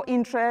zero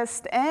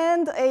interest,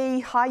 and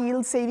a high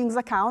yield savings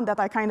account that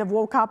I kind of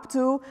woke up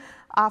to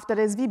after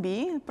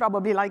SVB,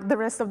 probably like the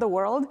rest of the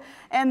world.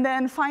 And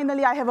then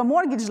finally, I have a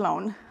mortgage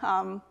loan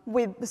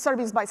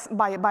serviced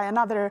by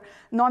another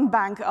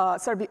non-bank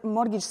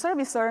mortgage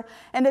servicer.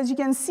 And as you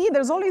can see,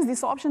 there's always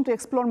this option to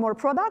explore more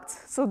products.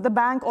 So the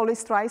bank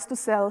always tries to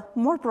sell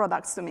more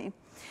products to me.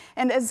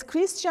 And as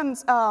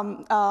Christian's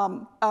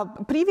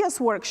previous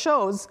work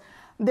shows,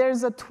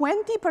 there's a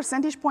 20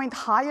 percentage point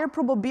higher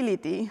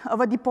probability of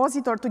a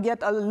depositor to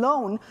get a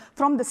loan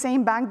from the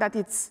same bank that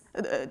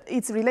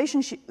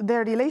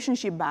their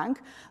relationship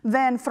bank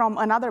than from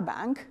another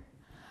bank.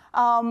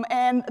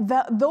 And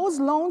those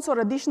loans or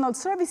additional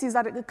services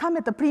come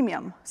at a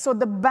premium. So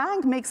the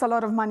bank makes a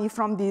lot of money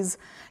from these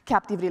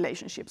captive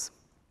relationships.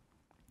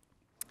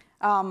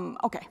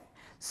 Okay.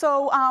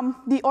 So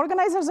the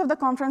organizers of the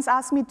conference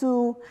asked me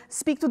to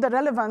speak to the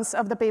relevance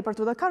of the paper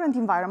to the current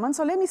environment.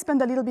 So let me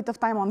spend a little bit of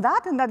time on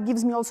that, and that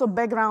gives me also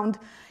background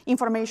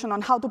information on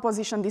how to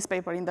position this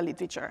paper in the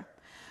literature.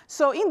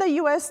 So in the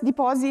US,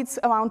 deposits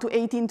amount to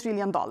 $18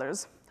 trillion.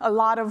 A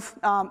lot of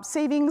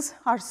savings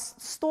are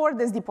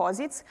stored as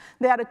deposits.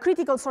 They are a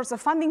critical source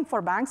of funding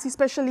for banks,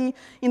 especially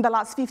in the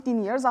last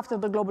 15 years after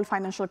the global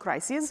financial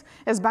crisis,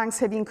 as banks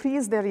have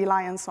increased their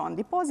reliance on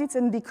deposits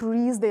and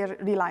decreased their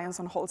reliance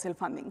on wholesale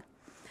funding.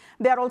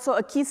 They are also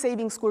a key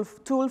savings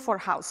tool for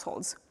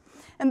households.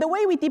 And the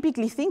way we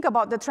typically think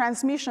about the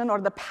transmission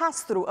or the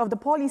pass-through of the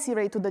policy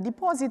rate to the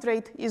deposit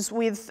rate is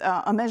with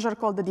a measure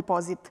called the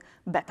deposit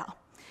beta.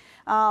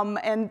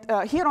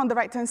 Here on the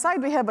right-hand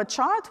side, we have a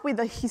chart with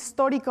a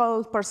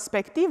historical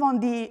perspective on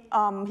the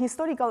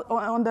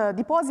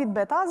deposit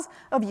betas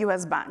of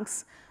US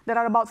banks. There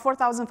are about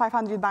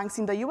 4,500 banks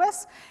in the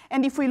US,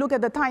 and if we look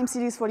at the time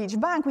series for each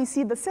bank, we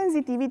see the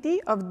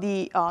sensitivity of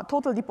the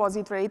total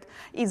deposit rate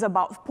is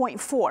about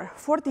 0.4,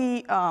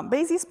 40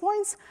 basis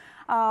points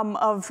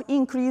of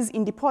increase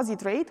in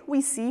deposit rate we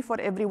see for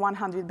every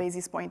 100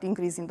 basis point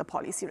increase in the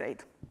policy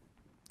rate.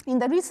 In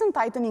the recent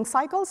tightening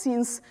cycle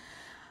since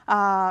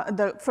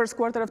the first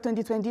quarter of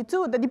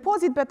 2022, the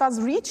deposit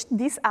betas reached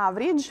this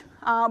average,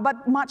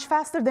 but much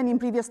faster than in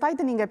previous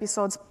tightening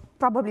episodes,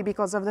 probably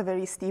because of the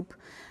very steep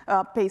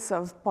pace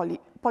of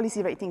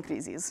policy rate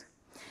increases.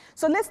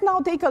 So let's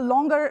now take a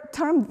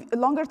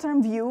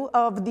longer-term view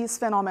of this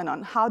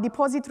phenomenon, how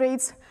deposit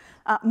rates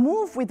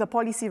move with the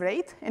policy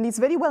rate, and it's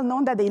very well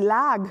known that they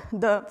lag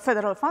the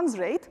federal funds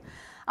rate.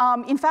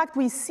 In fact,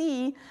 we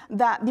see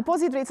that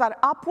deposit rates are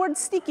upward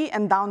sticky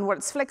and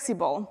downwards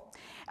flexible.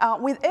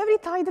 With every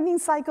tightening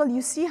cycle,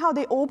 you see how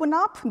they open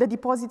up, the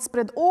deposit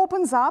spread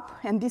opens up,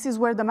 and this is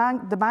where the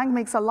bank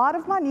makes a lot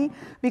of money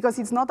because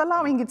it's not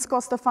allowing its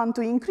cost of fund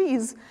to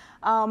increase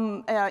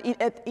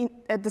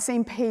at the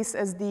same pace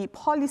as the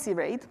policy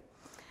rate.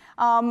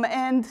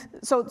 And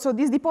so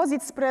this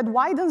deposit spread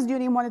widens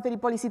during monetary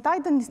policy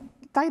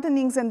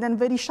tightenings and then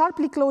very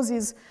sharply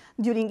closes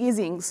during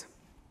easings.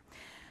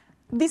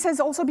 This has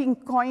also been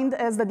coined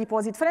as the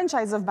deposit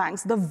franchise of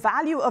banks, the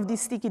value of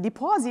these sticky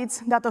deposits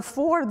that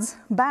affords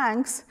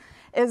banks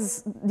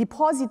as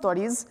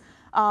depositories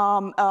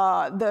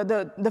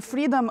the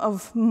freedom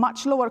of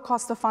much lower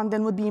cost of fund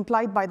than would be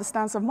implied by the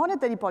stance of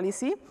monetary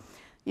policy.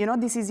 You know,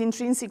 this is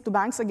intrinsic to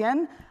banks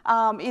again.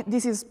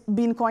 This has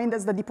been coined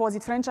as the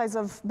deposit franchise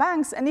of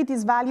banks, and it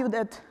is valued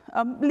at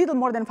a little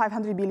more than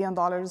 $500 billion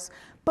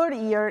per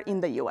year in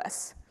the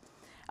US.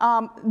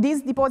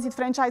 This deposit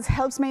franchise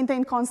helps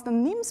maintain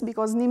constant NIMs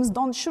because NIMs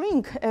don't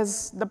shrink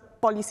as the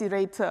policy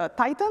rate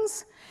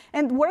tightens,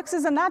 and works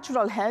as a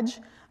natural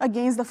hedge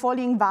against the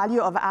falling value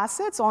of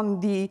assets on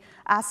the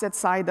asset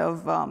side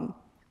of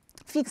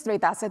fixed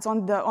rate assets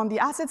on the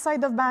asset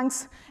side of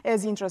banks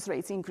as interest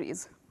rates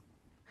increase.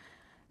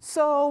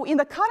 So in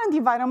the current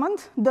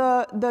environment,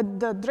 the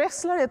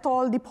Drexler et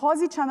al.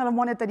 Deposit channel of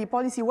monetary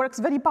policy works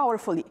very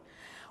powerfully.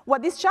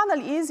 What this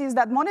channel is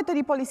that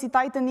monetary policy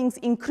tightenings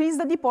increase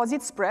the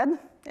deposit spread,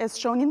 as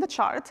shown in the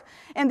chart,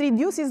 and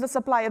reduces the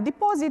supply of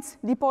deposits.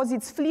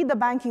 Deposits flee the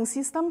banking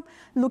system,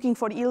 looking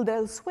for yield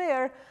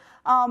elsewhere.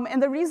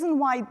 And the reason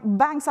why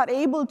banks are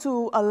able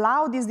to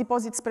allow this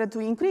deposit spread to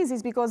increase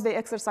is because they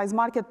exercise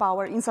market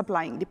power in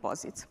supplying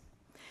deposits.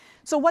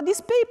 So what this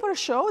paper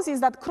shows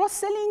is that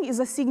cross-selling is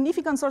a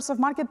significant source of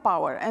market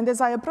power. And as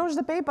I approached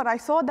the paper, I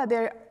thought that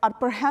they are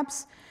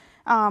perhaps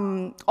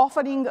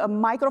offering a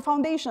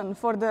micro-foundation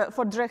for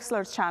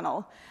Drexler's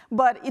channel.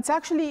 But it's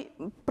actually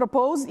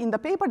proposed in the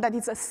paper that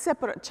it's a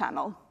separate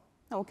channel,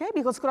 okay?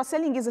 Because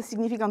cross-selling is a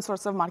significant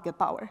source of market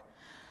power.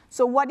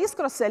 So what is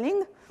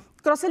cross-selling?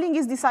 Cross-selling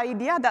is this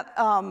idea that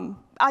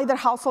either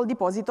household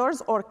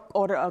depositors or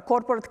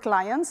corporate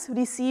clients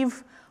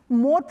receive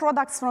more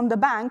products from the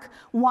bank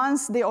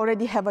once they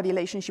already have a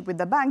relationship with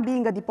the bank,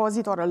 being a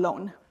deposit or a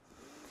loan.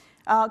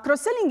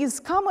 Cross-selling is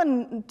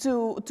common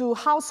to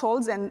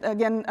households, and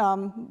again,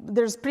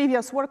 there's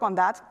previous work on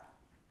that,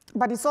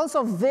 but it's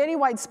also very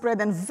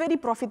widespread and very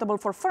profitable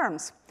for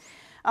firms.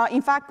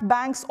 In fact,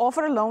 banks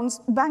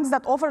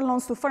that offer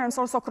loans to firms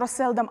also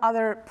cross-sell them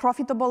other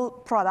profitable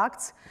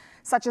products,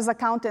 such as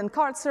account and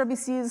card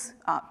services,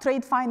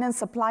 trade finance,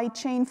 supply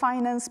chain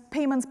finance,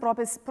 payments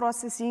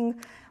processing,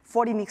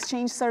 foreign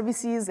exchange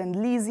services,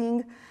 and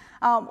leasing,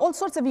 all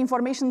sorts of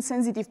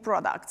information-sensitive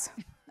products.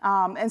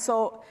 And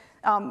so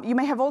you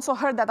may have also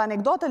heard that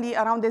anecdotally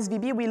around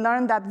SVB, we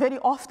learned that very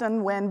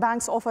often when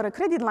banks offer a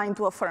credit line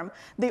to a firm,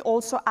 they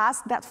also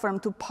ask that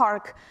firm to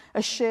park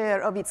a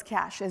share of its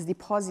cash as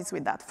deposits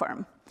with that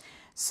firm.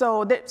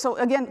 So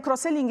again,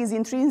 cross-selling is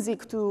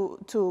intrinsic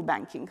to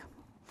banking.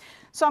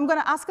 So I'm going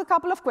to ask a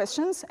couple of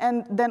questions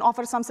and then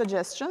offer some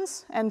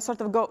suggestions and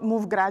sort of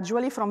move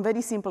gradually from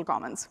very simple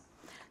comments.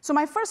 So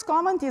my first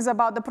comment is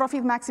about the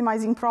profit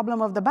maximizing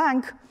problem of the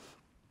bank.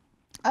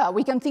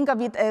 We can think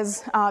of it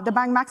as the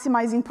bank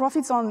maximizing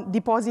profits on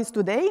deposits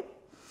today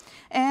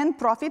and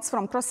profits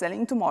from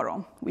cross-selling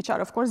tomorrow, which are,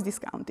 of course,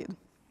 discounted.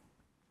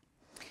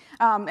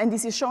 And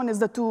this is shown as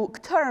the two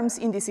terms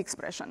in this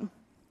expression.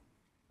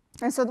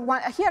 And so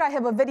here I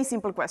have a very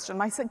simple question.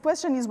 My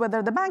question is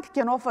whether the bank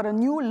can offer a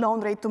new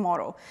loan rate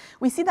tomorrow.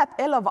 We see that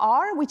L of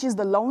R, which is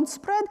the loan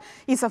spread,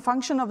 is a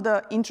function of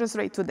the interest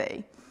rate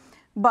today.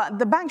 But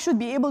the bank should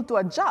be able to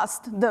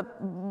adjust the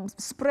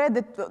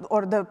spread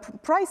or the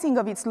pricing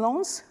of its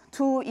loans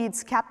to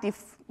its captive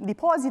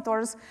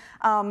depositors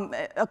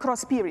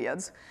across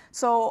periods.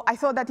 So I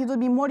thought that it would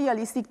be more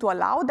realistic to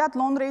allow that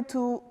loan rate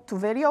to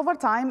vary over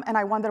time, and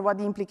I wonder what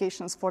the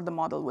implications for the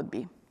model would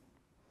be.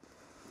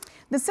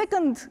 The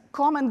second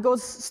comment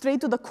goes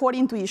straight to the core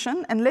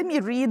intuition, and let me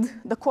read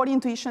the core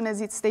intuition as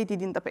it's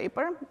stated in the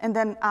paper, and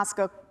then ask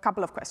a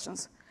couple of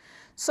questions.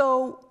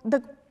 So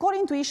the core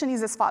intuition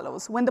is as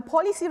follows. When the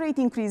policy rate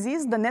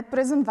increases, the net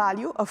present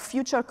value of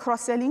future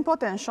cross-selling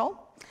potential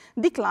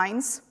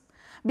declines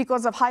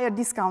because of higher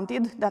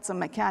discounted, that's a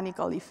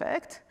mechanical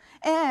effect,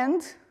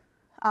 and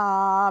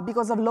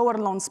because of lower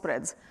loan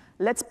spreads.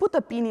 Let's put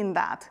a pin in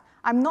that.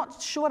 I'm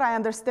not sure I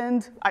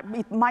understand,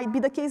 it might be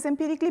the case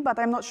empirically, but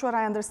I'm not sure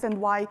I understand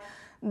why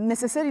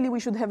necessarily we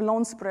should have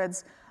loan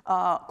spreads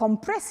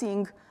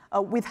compressing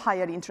with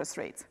higher interest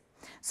rates.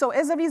 So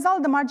as a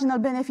result, the marginal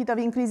benefit of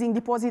increasing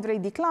deposit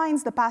rate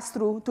declines, the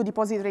pass-through to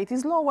deposit rate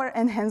is lower,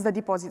 and hence the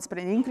deposit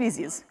spread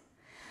increases.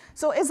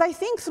 So as I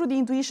think through the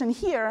intuition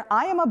here,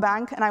 I am a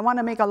bank, and I want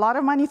to make a lot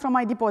of money from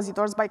my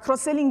depositors by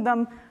cross-selling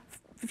them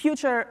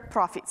future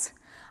profits.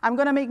 I'm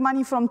going to make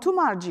money from two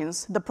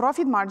margins, the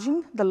profit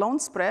margin, the loan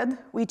spread,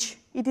 which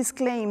it is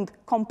claimed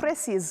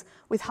compresses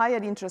with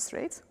higher interest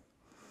rates,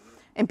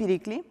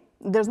 empirically.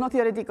 There's no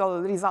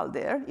theoretical result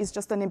there. It's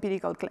just an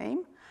empirical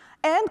claim.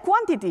 And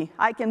quantity.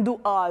 I can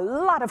do a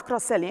lot of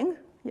cross-selling,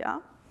 yeah?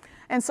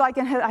 And so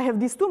I have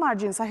these two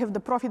margins. I have the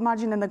profit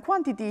margin and the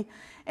quantity.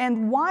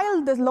 And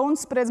while the loan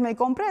spreads may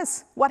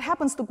compress, what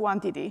happens to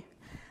quantity?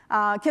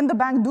 Can the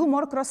bank do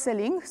more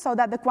cross-selling so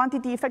that the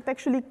quantity effect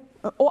actually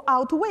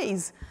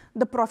outweighs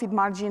the profit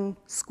margin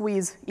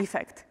squeeze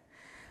effect?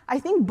 I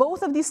think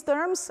both of these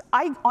terms,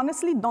 I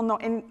honestly don't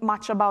know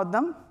much about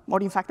them, or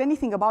in fact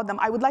anything about them.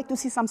 I would like to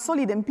see some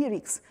solid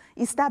empirics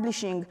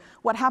establishing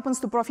what happens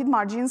to profit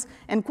margins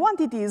and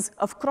quantities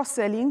of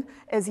cross-selling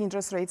as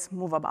interest rates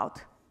move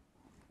about.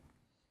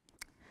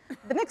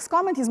 The next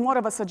comment is more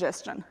of a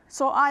suggestion.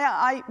 So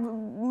I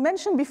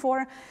mentioned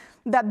before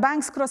that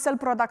banks cross-sell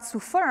products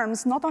to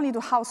firms, not only to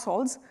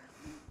households.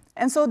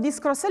 And so this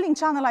cross-selling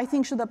channel, I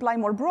think, should apply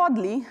more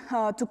broadly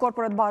to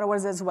corporate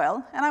borrowers as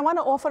well. And I want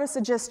to offer a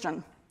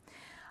suggestion,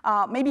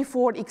 maybe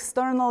for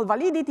external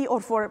validity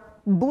or for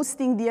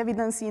boosting the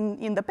evidence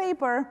in the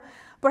paper.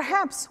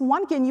 Perhaps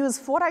one can use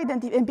for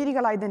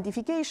empirical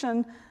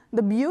identification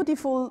the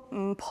beautiful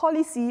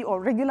policy or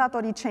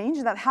regulatory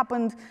change that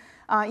happened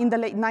in the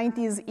late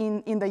 90s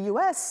in the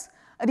US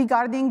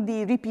regarding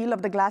the repeal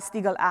of the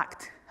Glass-Steagall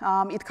Act.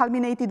 It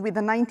culminated with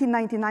the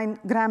 1999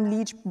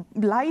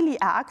 Gramm-Leach-Bliley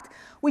Act,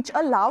 which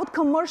allowed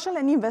commercial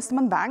and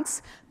investment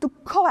banks to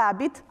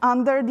cohabit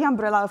under the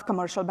umbrella of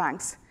commercial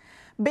banks.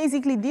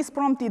 basically this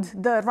prompted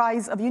the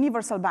rise of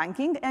universal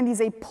banking and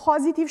is a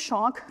positive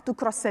shock to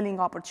cross-selling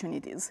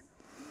opportunities.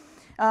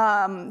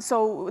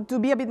 So to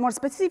be a bit more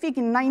specific,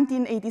 in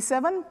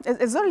 1987,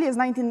 as early as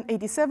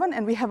 1987,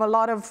 and we have a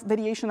lot of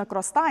variation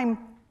across time,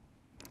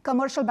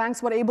 commercial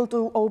banks were able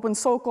to open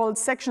so-called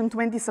Section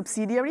 20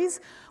 subsidiaries,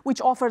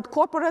 which offered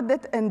corporate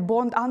debt and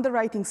bond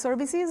underwriting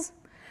services.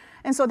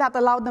 And so that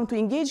allowed them to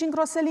engage in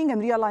cross-selling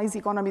and realize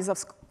economies of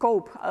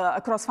scope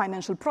across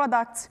financial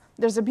products.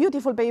 There's a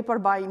beautiful paper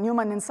by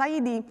Newman and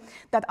Saidi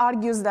that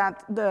argues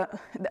that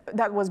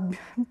that was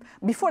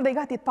before they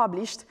got it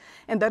published,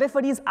 and the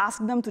referees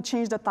asked them to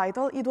change the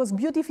title. It was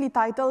beautifully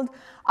titled,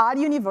 "Are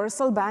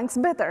Universal Banks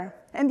Better?"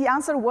 And the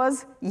answer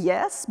was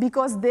yes,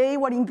 because they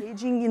were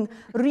engaging in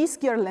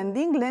riskier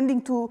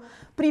lending to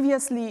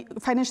previously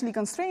financially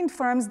constrained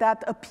firms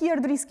that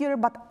appeared riskier,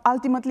 but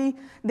ultimately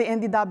they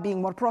ended up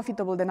being more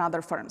profitable than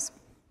other firms.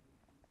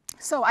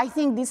 So I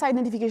think this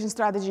identification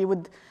strategy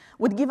would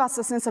give us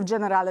a sense of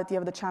generality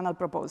of the channel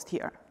proposed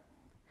here.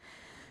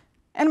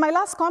 And my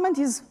last comment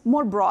is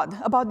more broad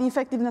about the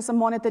effectiveness of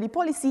monetary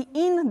policy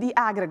in the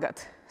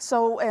aggregate.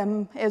 So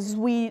as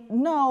we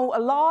know, a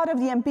lot of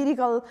the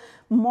empirical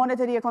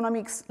monetary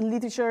economics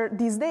literature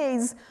these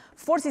days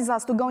forces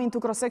us to go into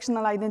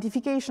cross-sectional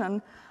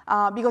identification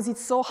because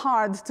it's so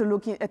hard to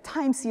look at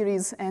time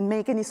series and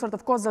make any sort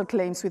of causal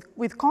claims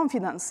with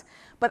confidence.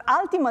 But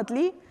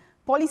ultimately,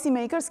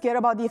 policymakers care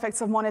about the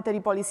effects of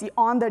monetary policy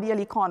on the real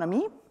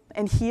economy.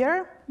 And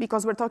here,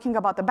 because we're talking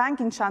about the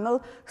banking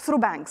channel, through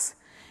banks.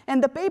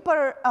 And the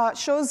paper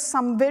shows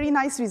some very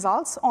nice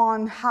results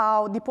on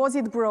how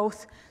deposit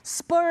growth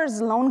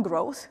spurs loan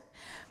growth.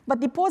 But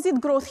deposit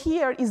growth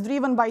here is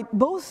driven by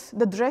both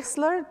the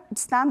Drexler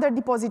standard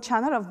deposit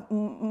channel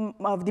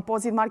of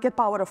deposit market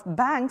power of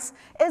banks,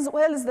 as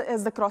well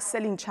as the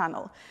cross-selling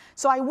channel.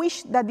 So I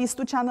wish that these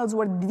two channels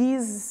were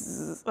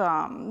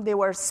they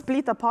were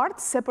split apart,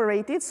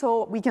 separated,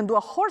 so we can do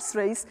a horse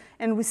race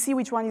and we see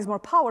which one is more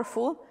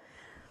powerful.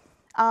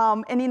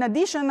 And in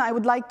addition, I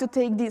would like to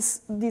take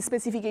these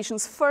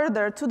specifications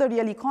further to the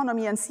real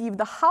economy and see if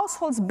the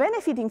households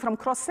benefiting from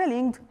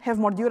cross-selling have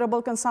more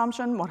durable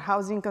consumption, more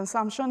housing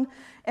consumption,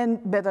 and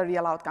better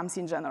real outcomes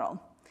in general.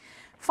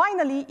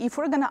 Finally, if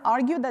we're going to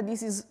argue that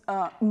this is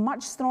a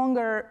much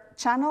stronger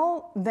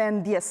channel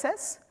than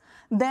DSS,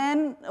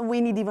 then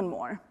we need even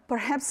more.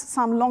 Perhaps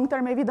some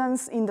long-term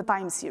evidence in the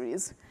time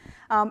series.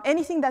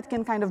 Anything that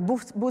can kind of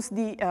boost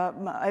the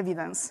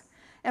evidence.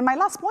 And my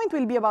last point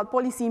will be about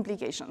policy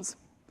implications.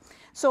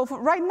 So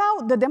right now,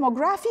 the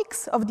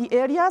demographics of the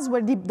areas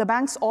where the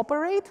banks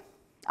operate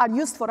are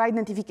used for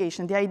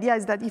identification. The idea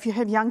is that if you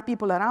have young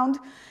people around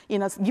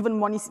in a given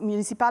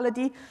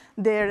municipality,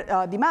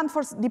 their demand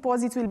for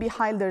deposits will be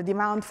high, their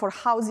demand for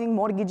housing,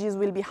 mortgages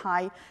will be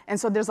high, and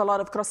so there's a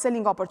lot of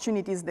cross-selling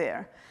opportunities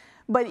there.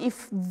 But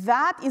if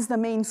that is the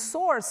main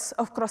source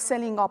of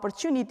cross-selling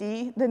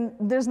opportunity, then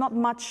there's not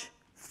much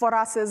for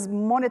us as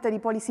monetary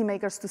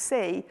policymakers to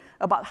say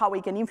about how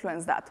we can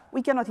influence that.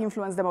 We cannot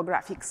influence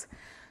demographics.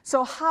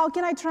 So how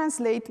can I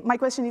translate, my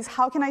question is,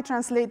 how can I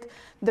translate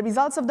the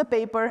results of the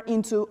paper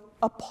into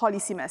a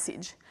policy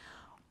message?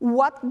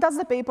 What does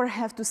the paper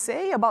have to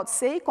say about,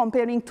 say,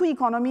 comparing two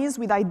economies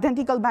with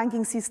identical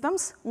banking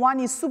systems?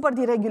 One is super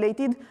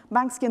deregulated,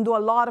 banks can do a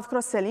lot of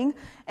cross-selling,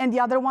 and the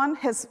other one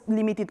has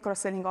limited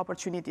cross-selling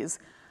opportunities.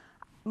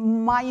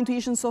 My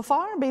intuition so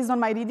far, based on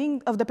my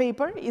reading of the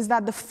paper, is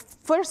that the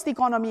first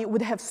economy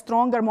would have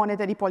stronger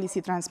monetary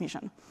policy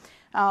transmission.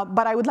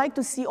 But I would like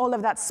to see all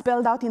of that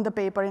spelled out in the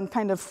paper and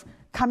kind of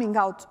coming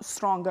out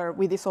stronger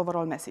with this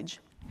overall message.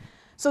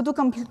 So to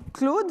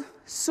conclude,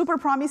 super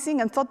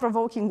promising and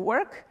thought-provoking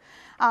work.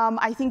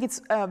 I think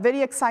it's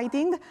very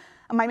exciting.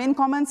 My main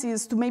comments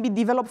is to maybe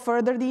develop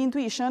further the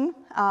intuition.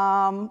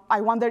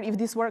 I wonder if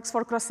this works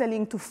for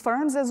cross-selling to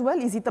firms as well.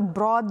 Is it a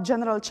broad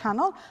general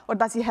channel, or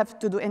does it have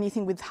to do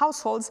anything with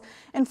households?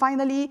 And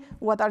finally,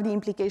 what are the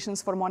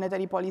implications for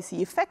monetary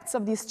policy effects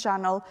of this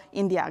channel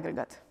in the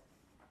aggregate?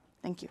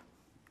 Thank you.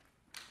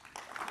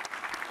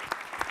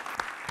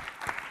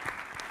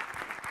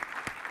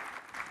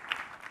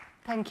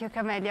 Thank you,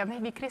 Camelia.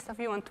 Maybe, Christoph,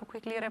 you want to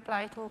quickly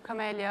reply to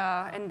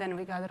Camelia, and then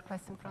we gather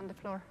questions from the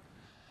floor.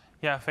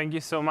 Yeah, thank you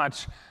so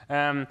much.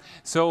 The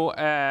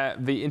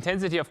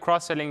intensity of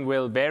cross-selling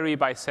will vary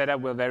by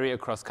setup, will vary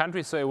across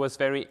countries. So it was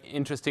very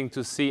interesting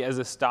to see as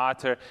a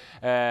starter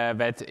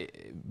that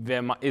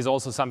there is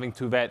also something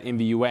to that in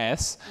the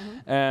US.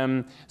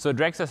 So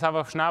Drexler,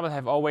 Savov, Schnabel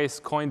have always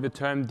coined the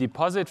term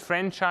deposit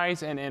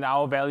franchise, and in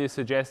our value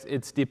suggests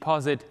it's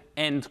deposit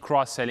and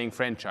cross-selling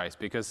franchise,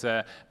 because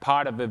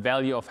part of the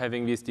value of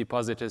having these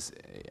depositors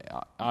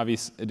are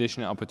these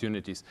additional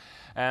opportunities.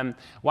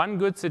 One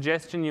good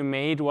suggestion you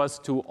made was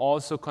to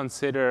also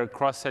consider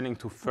cross-selling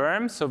to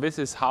firms. So this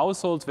is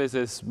households, this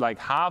is like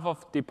half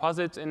of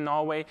deposits in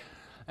Norway.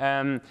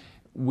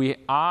 We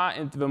are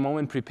at the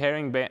moment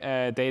preparing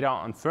data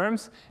on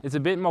firms. It's a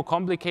bit more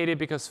complicated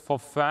because for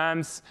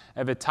firms,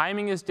 the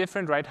timing is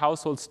different, right?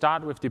 Households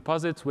start with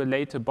deposits, will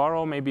later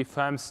borrow. Maybe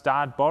firms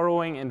start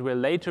borrowing and will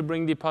later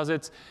bring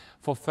deposits.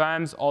 For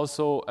firms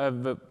also,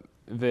 the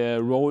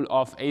the role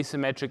of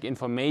asymmetric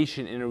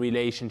information in a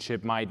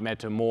relationship might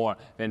matter more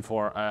than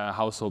for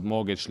household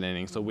mortgage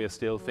lending. So we're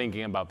still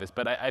thinking about this,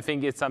 but I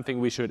think it's something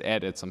we should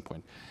add at some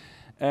point.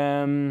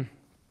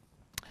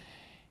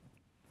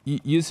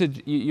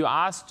 You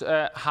asked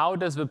how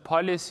does the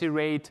policy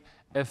rate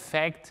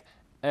affect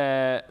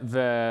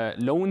the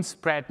loan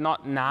spread,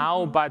 not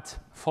now, but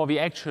for the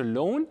actual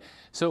loan.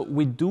 So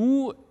we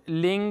do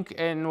link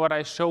in what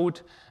I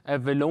showed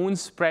the loan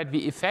spread,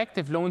 the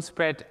effective loan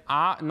spread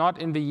are not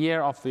in the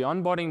year of the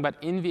onboarding, but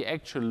in the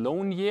actual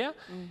loan year.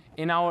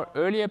 In our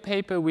earlier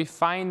paper, we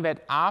find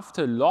that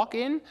after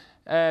lock-in,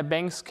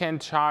 banks can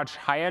charge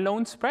higher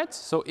loan spreads.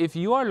 So if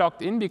you are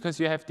locked in because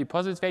you have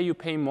deposits there, you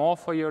pay more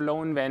for your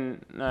loan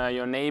than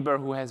your neighbor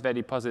who has their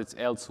deposits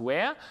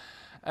elsewhere.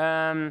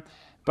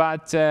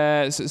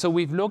 So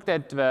we've looked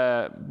at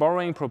the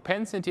borrowing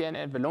propensity and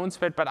at the loan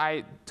spread, but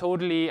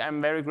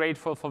I'm very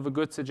grateful for the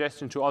good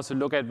suggestion to also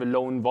look at the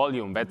loan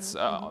volume. That's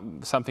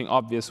something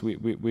obvious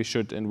we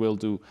should and will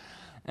do.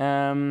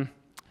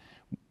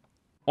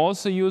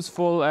 Also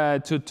useful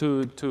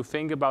to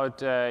think about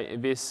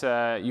this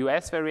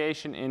US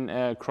variation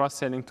in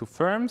cross-selling to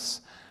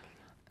firms.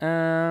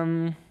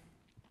 And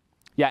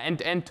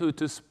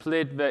to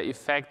split the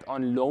effect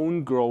on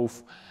loan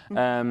growth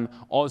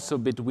also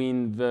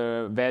between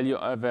the value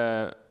of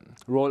the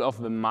role of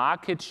the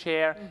market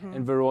share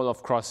and the role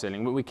of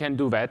cross-selling. We can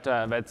do that.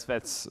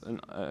 That's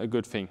a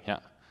good thing.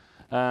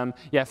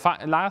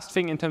 Last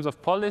thing in terms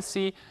of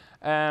policy.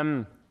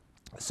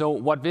 So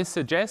what this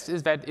suggests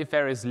is that if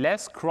there is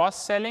less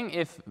cross-selling,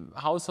 if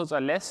households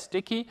are less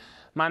sticky,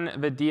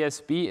 the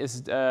DSB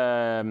is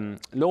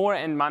lower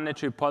and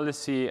monetary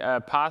policy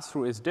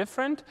pass-through is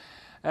different.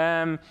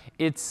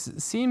 It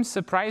seems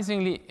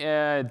surprisingly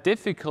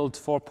difficult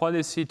for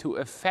policy to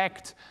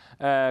affect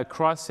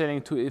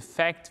cross-selling, to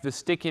affect the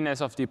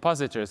stickiness of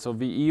depositors. So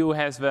the EU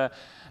has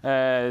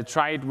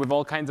tried with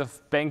all kinds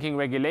of banking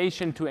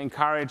regulation to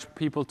encourage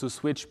people to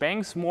switch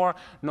banks more.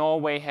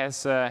 Norway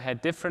has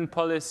had different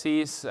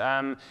policies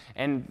and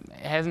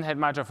hasn't had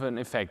much of an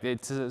effect.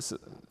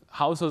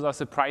 Households are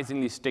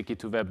surprisingly sticky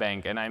to their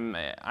bank, and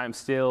I'm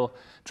still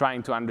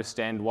trying to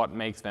understand what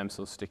makes them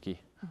so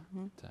sticky.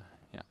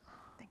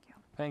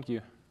 Thank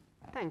you.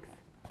 Thanks.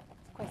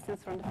 Questions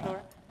from the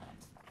floor?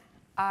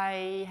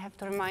 I have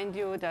to remind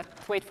you that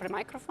wait for the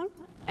microphone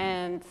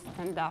and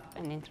stand up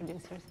and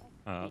introduce yourself.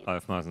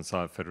 Leif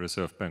Marsensaal, Federal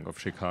Reserve Bank of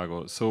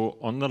Chicago. So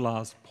on the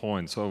last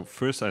point, so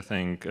first I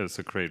think it's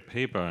a great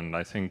paper, and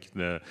I think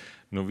the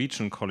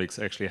Norwegian colleagues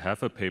actually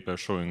have a paper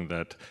showing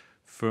that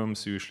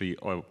firms usually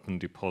open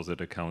deposit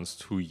accounts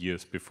 2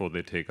 years before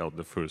they take out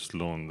the first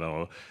loan,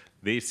 though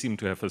they seem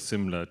to have a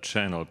similar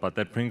channel. But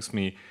that brings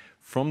me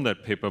from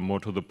that paper more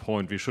to the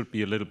point we should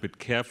be a little bit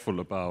careful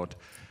about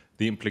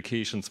the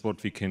implications,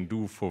 what we can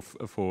do for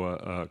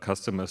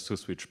customers to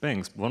switch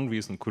banks. One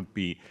reason could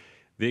be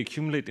they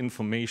accumulate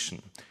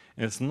information.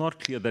 And it's not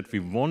clear that we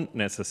want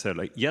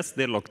necessarily, yes,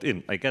 they're locked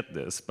in, I get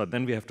this, but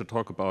then we have to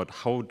talk about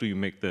how do you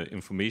make the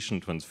information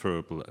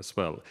transferable as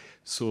well.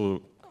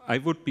 So I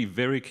would be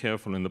very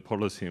careful in the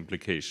policy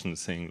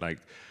implications saying like,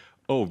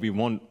 oh, we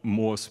want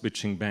more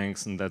switching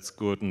banks and that's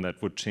good and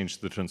that would change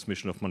the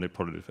transmission of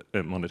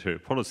monetary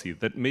policy.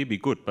 That may be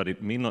good, but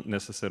it may not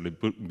necessarily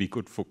be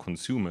good for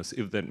consumers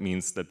if that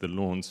means that the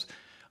loans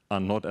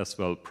are not as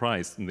well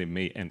priced and they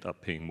may end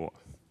up paying more.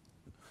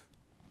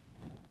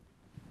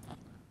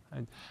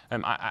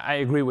 I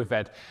agree with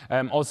that.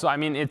 Also, I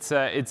mean, it's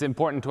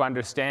important to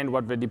understand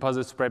what the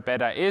deposit spread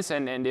beta is,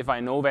 and if I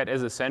know that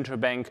as a central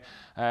bank,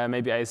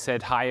 maybe I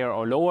set higher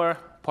or lower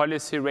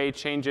policy rate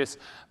changes,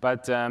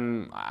 but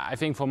I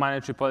think for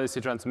monetary policy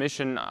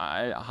transmission,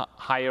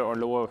 higher or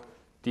lower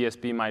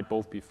DSB might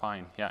both be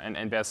fine. Yeah,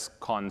 and there's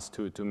cons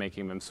to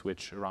making them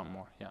switch around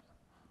more. Yeah.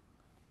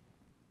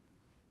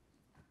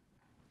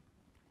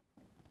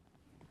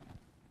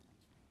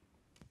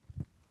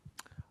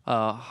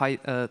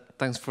 Hi,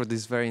 thanks for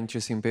this very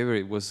interesting paper.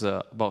 It was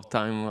about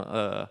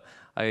time.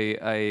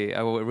 I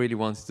really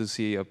wanted to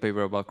see a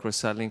paper about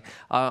cross-selling.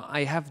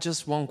 I have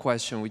just one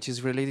question, which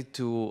is related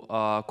to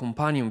a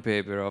companion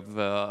paper of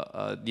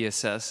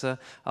DSS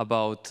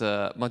about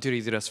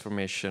maturity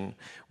transformation,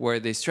 where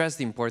they stress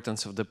the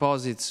importance of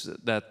deposits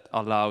that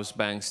allows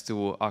banks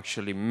to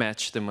actually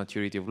match the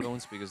maturity of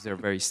loans because they're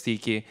very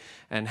sticky,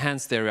 and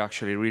hence they're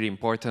actually really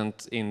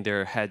important in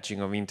their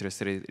hedging of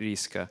interest rate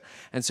risk.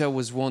 And so I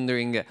was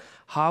wondering,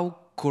 how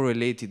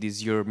correlated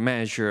is your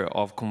measure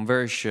of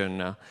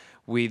conversion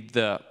with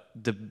the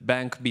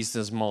bank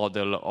business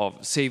model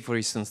of, say, for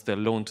instance, the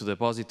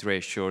loan-to-deposit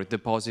ratio or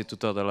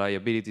deposit-to-total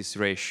liabilities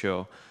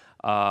ratio,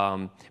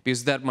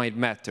 because that might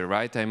matter,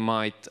 right? I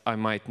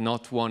might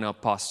not want to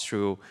pass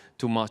through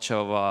too much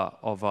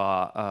of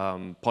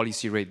a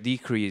policy rate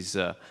decrease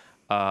if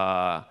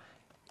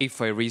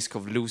I risk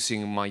of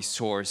losing my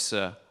source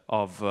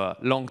of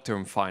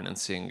long-term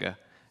financing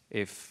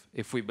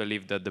if we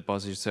believe that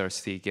deposits are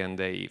sticky and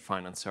they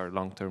finance our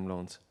long-term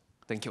loans.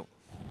 Thank you.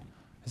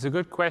 It's a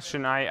good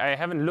question. I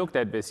haven't looked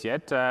at this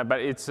yet, but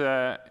it's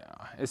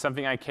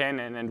something I can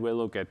and will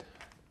look at.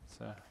 It's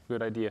a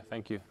good idea.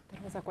 Thank you.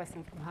 There was a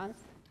question from Hans.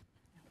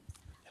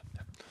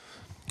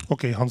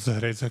 Okay, Hans de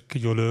Grijze,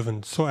 KIO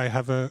Leuven. So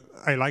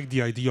I like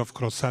the idea of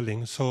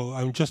cross-selling. So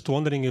I'm just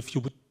wondering if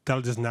you would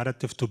tell this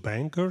narrative to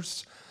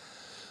bankers,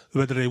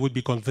 whether they would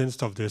be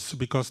convinced of this.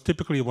 Because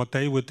typically what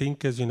they would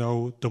think is,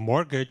 the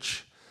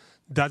mortgage,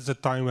 that's the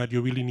time where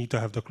you really need to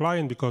have the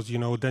client, because,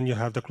 then you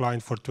have the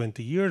client for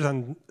 20 years,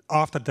 and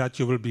after that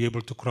you will be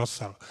able to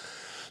cross-sell.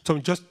 So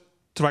I'm just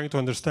trying to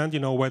understand,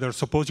 whether,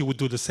 suppose you would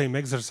do the same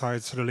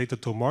exercise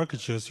related to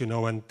mortgages,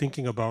 and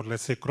thinking about,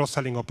 let's say,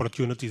 cross-selling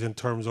opportunities in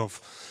terms of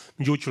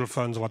mutual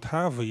funds, what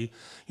have we,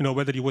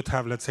 whether you would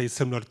have, let's say,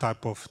 similar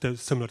type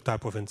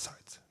of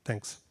insights.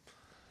 Thanks.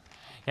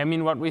 I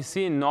mean, what we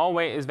see in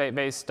Norway is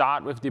they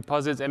start with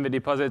deposits, and the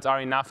deposits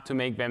are enough to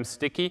make them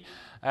sticky.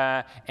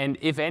 And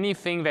if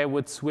anything, they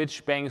would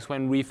switch banks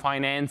when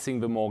refinancing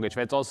the mortgage.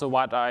 That's also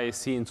what I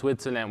see in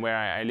Switzerland, where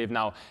I live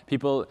now.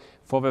 People,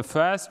 for the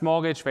first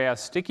mortgage, they are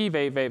sticky.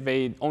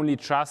 They only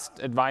trust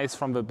advice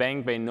from the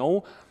bank they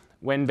know.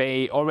 When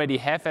they already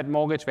have that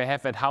mortgage, they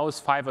have that house,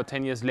 5 or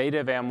 10 years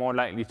later, they are more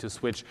likely to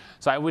switch.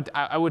 So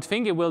I would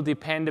think it will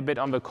depend a bit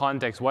on the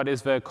context. What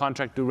is the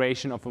contract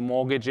duration of the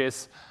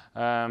mortgages?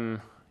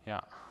 Yeah.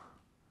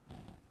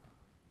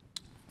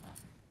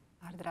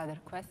 Are there other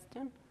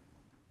questions?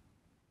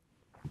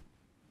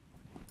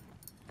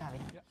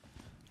 David. Yeah.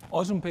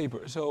 Awesome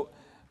paper. So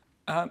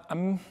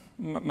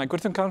my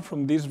question comes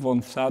from this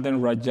von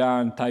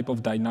Saden-Rajan type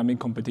of dynamic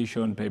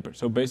competition paper.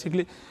 So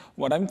basically,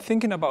 what I'm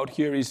thinking about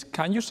here is,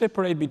 can you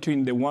separate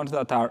between the ones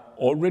that are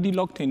already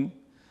locked in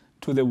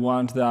to the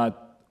ones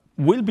that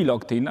will be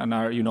locked in and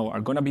are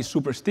going to be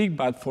super stick,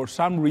 but for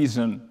some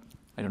reason,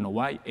 I don't know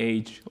why,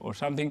 age or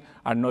something,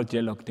 are not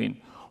yet locked in.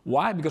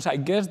 Why? Because I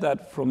guess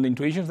that from the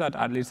intuitions that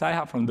at least I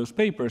have from those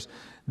papers,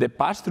 the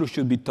pass-through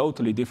should be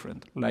totally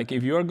different. Like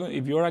if you're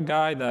a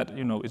guy that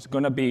is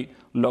going to be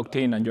locked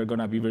in and you're going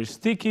to be very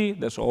sticky,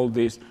 there's all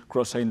this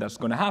cross-selling that's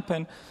going to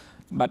happen,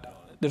 but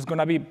there's going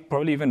to be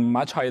probably even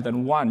much higher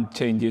than one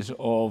changes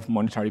of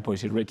monetary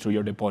policy rate through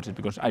your deposit,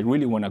 because I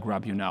really want to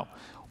grab you now.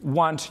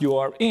 Once you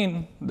are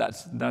in,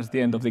 that's the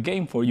end of the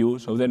game for you.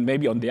 So then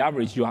maybe on the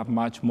average, you have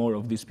much more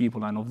of these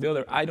people and of the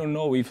other. I don't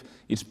know if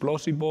it's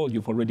plausible,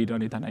 you've already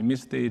done it and I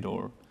missed it,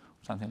 or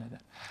something like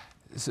that.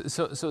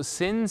 So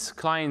since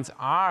clients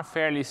are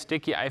fairly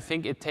sticky, I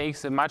think it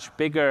takes a much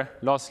bigger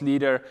loss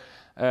leader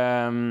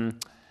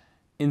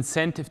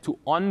incentive to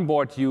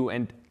onboard you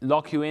and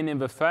lock you in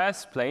the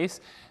first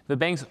place. The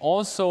banks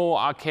also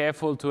are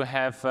careful to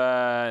have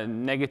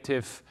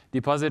negative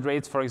deposit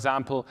rates, for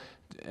example,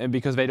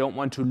 because they don't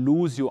want to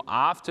lose you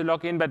after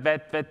lock-in, but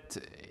that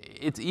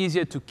it's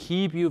easier to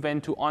keep you than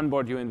to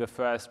onboard you in the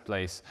first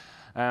place.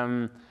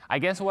 I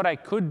guess what I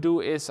could do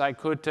is I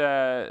could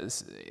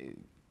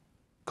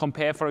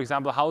compare, for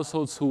example,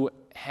 households who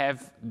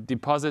have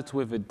deposits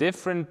with a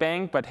different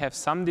bank but have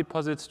some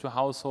deposits to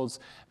households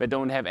that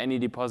don't have any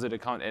deposit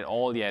account at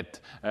all yet,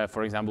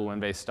 for example, when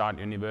they start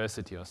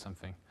university or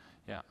something.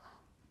 Yeah,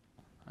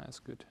 that's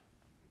good.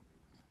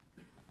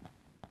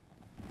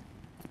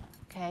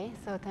 Okay,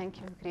 so thank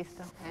you,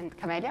 Christoph and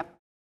Camelia.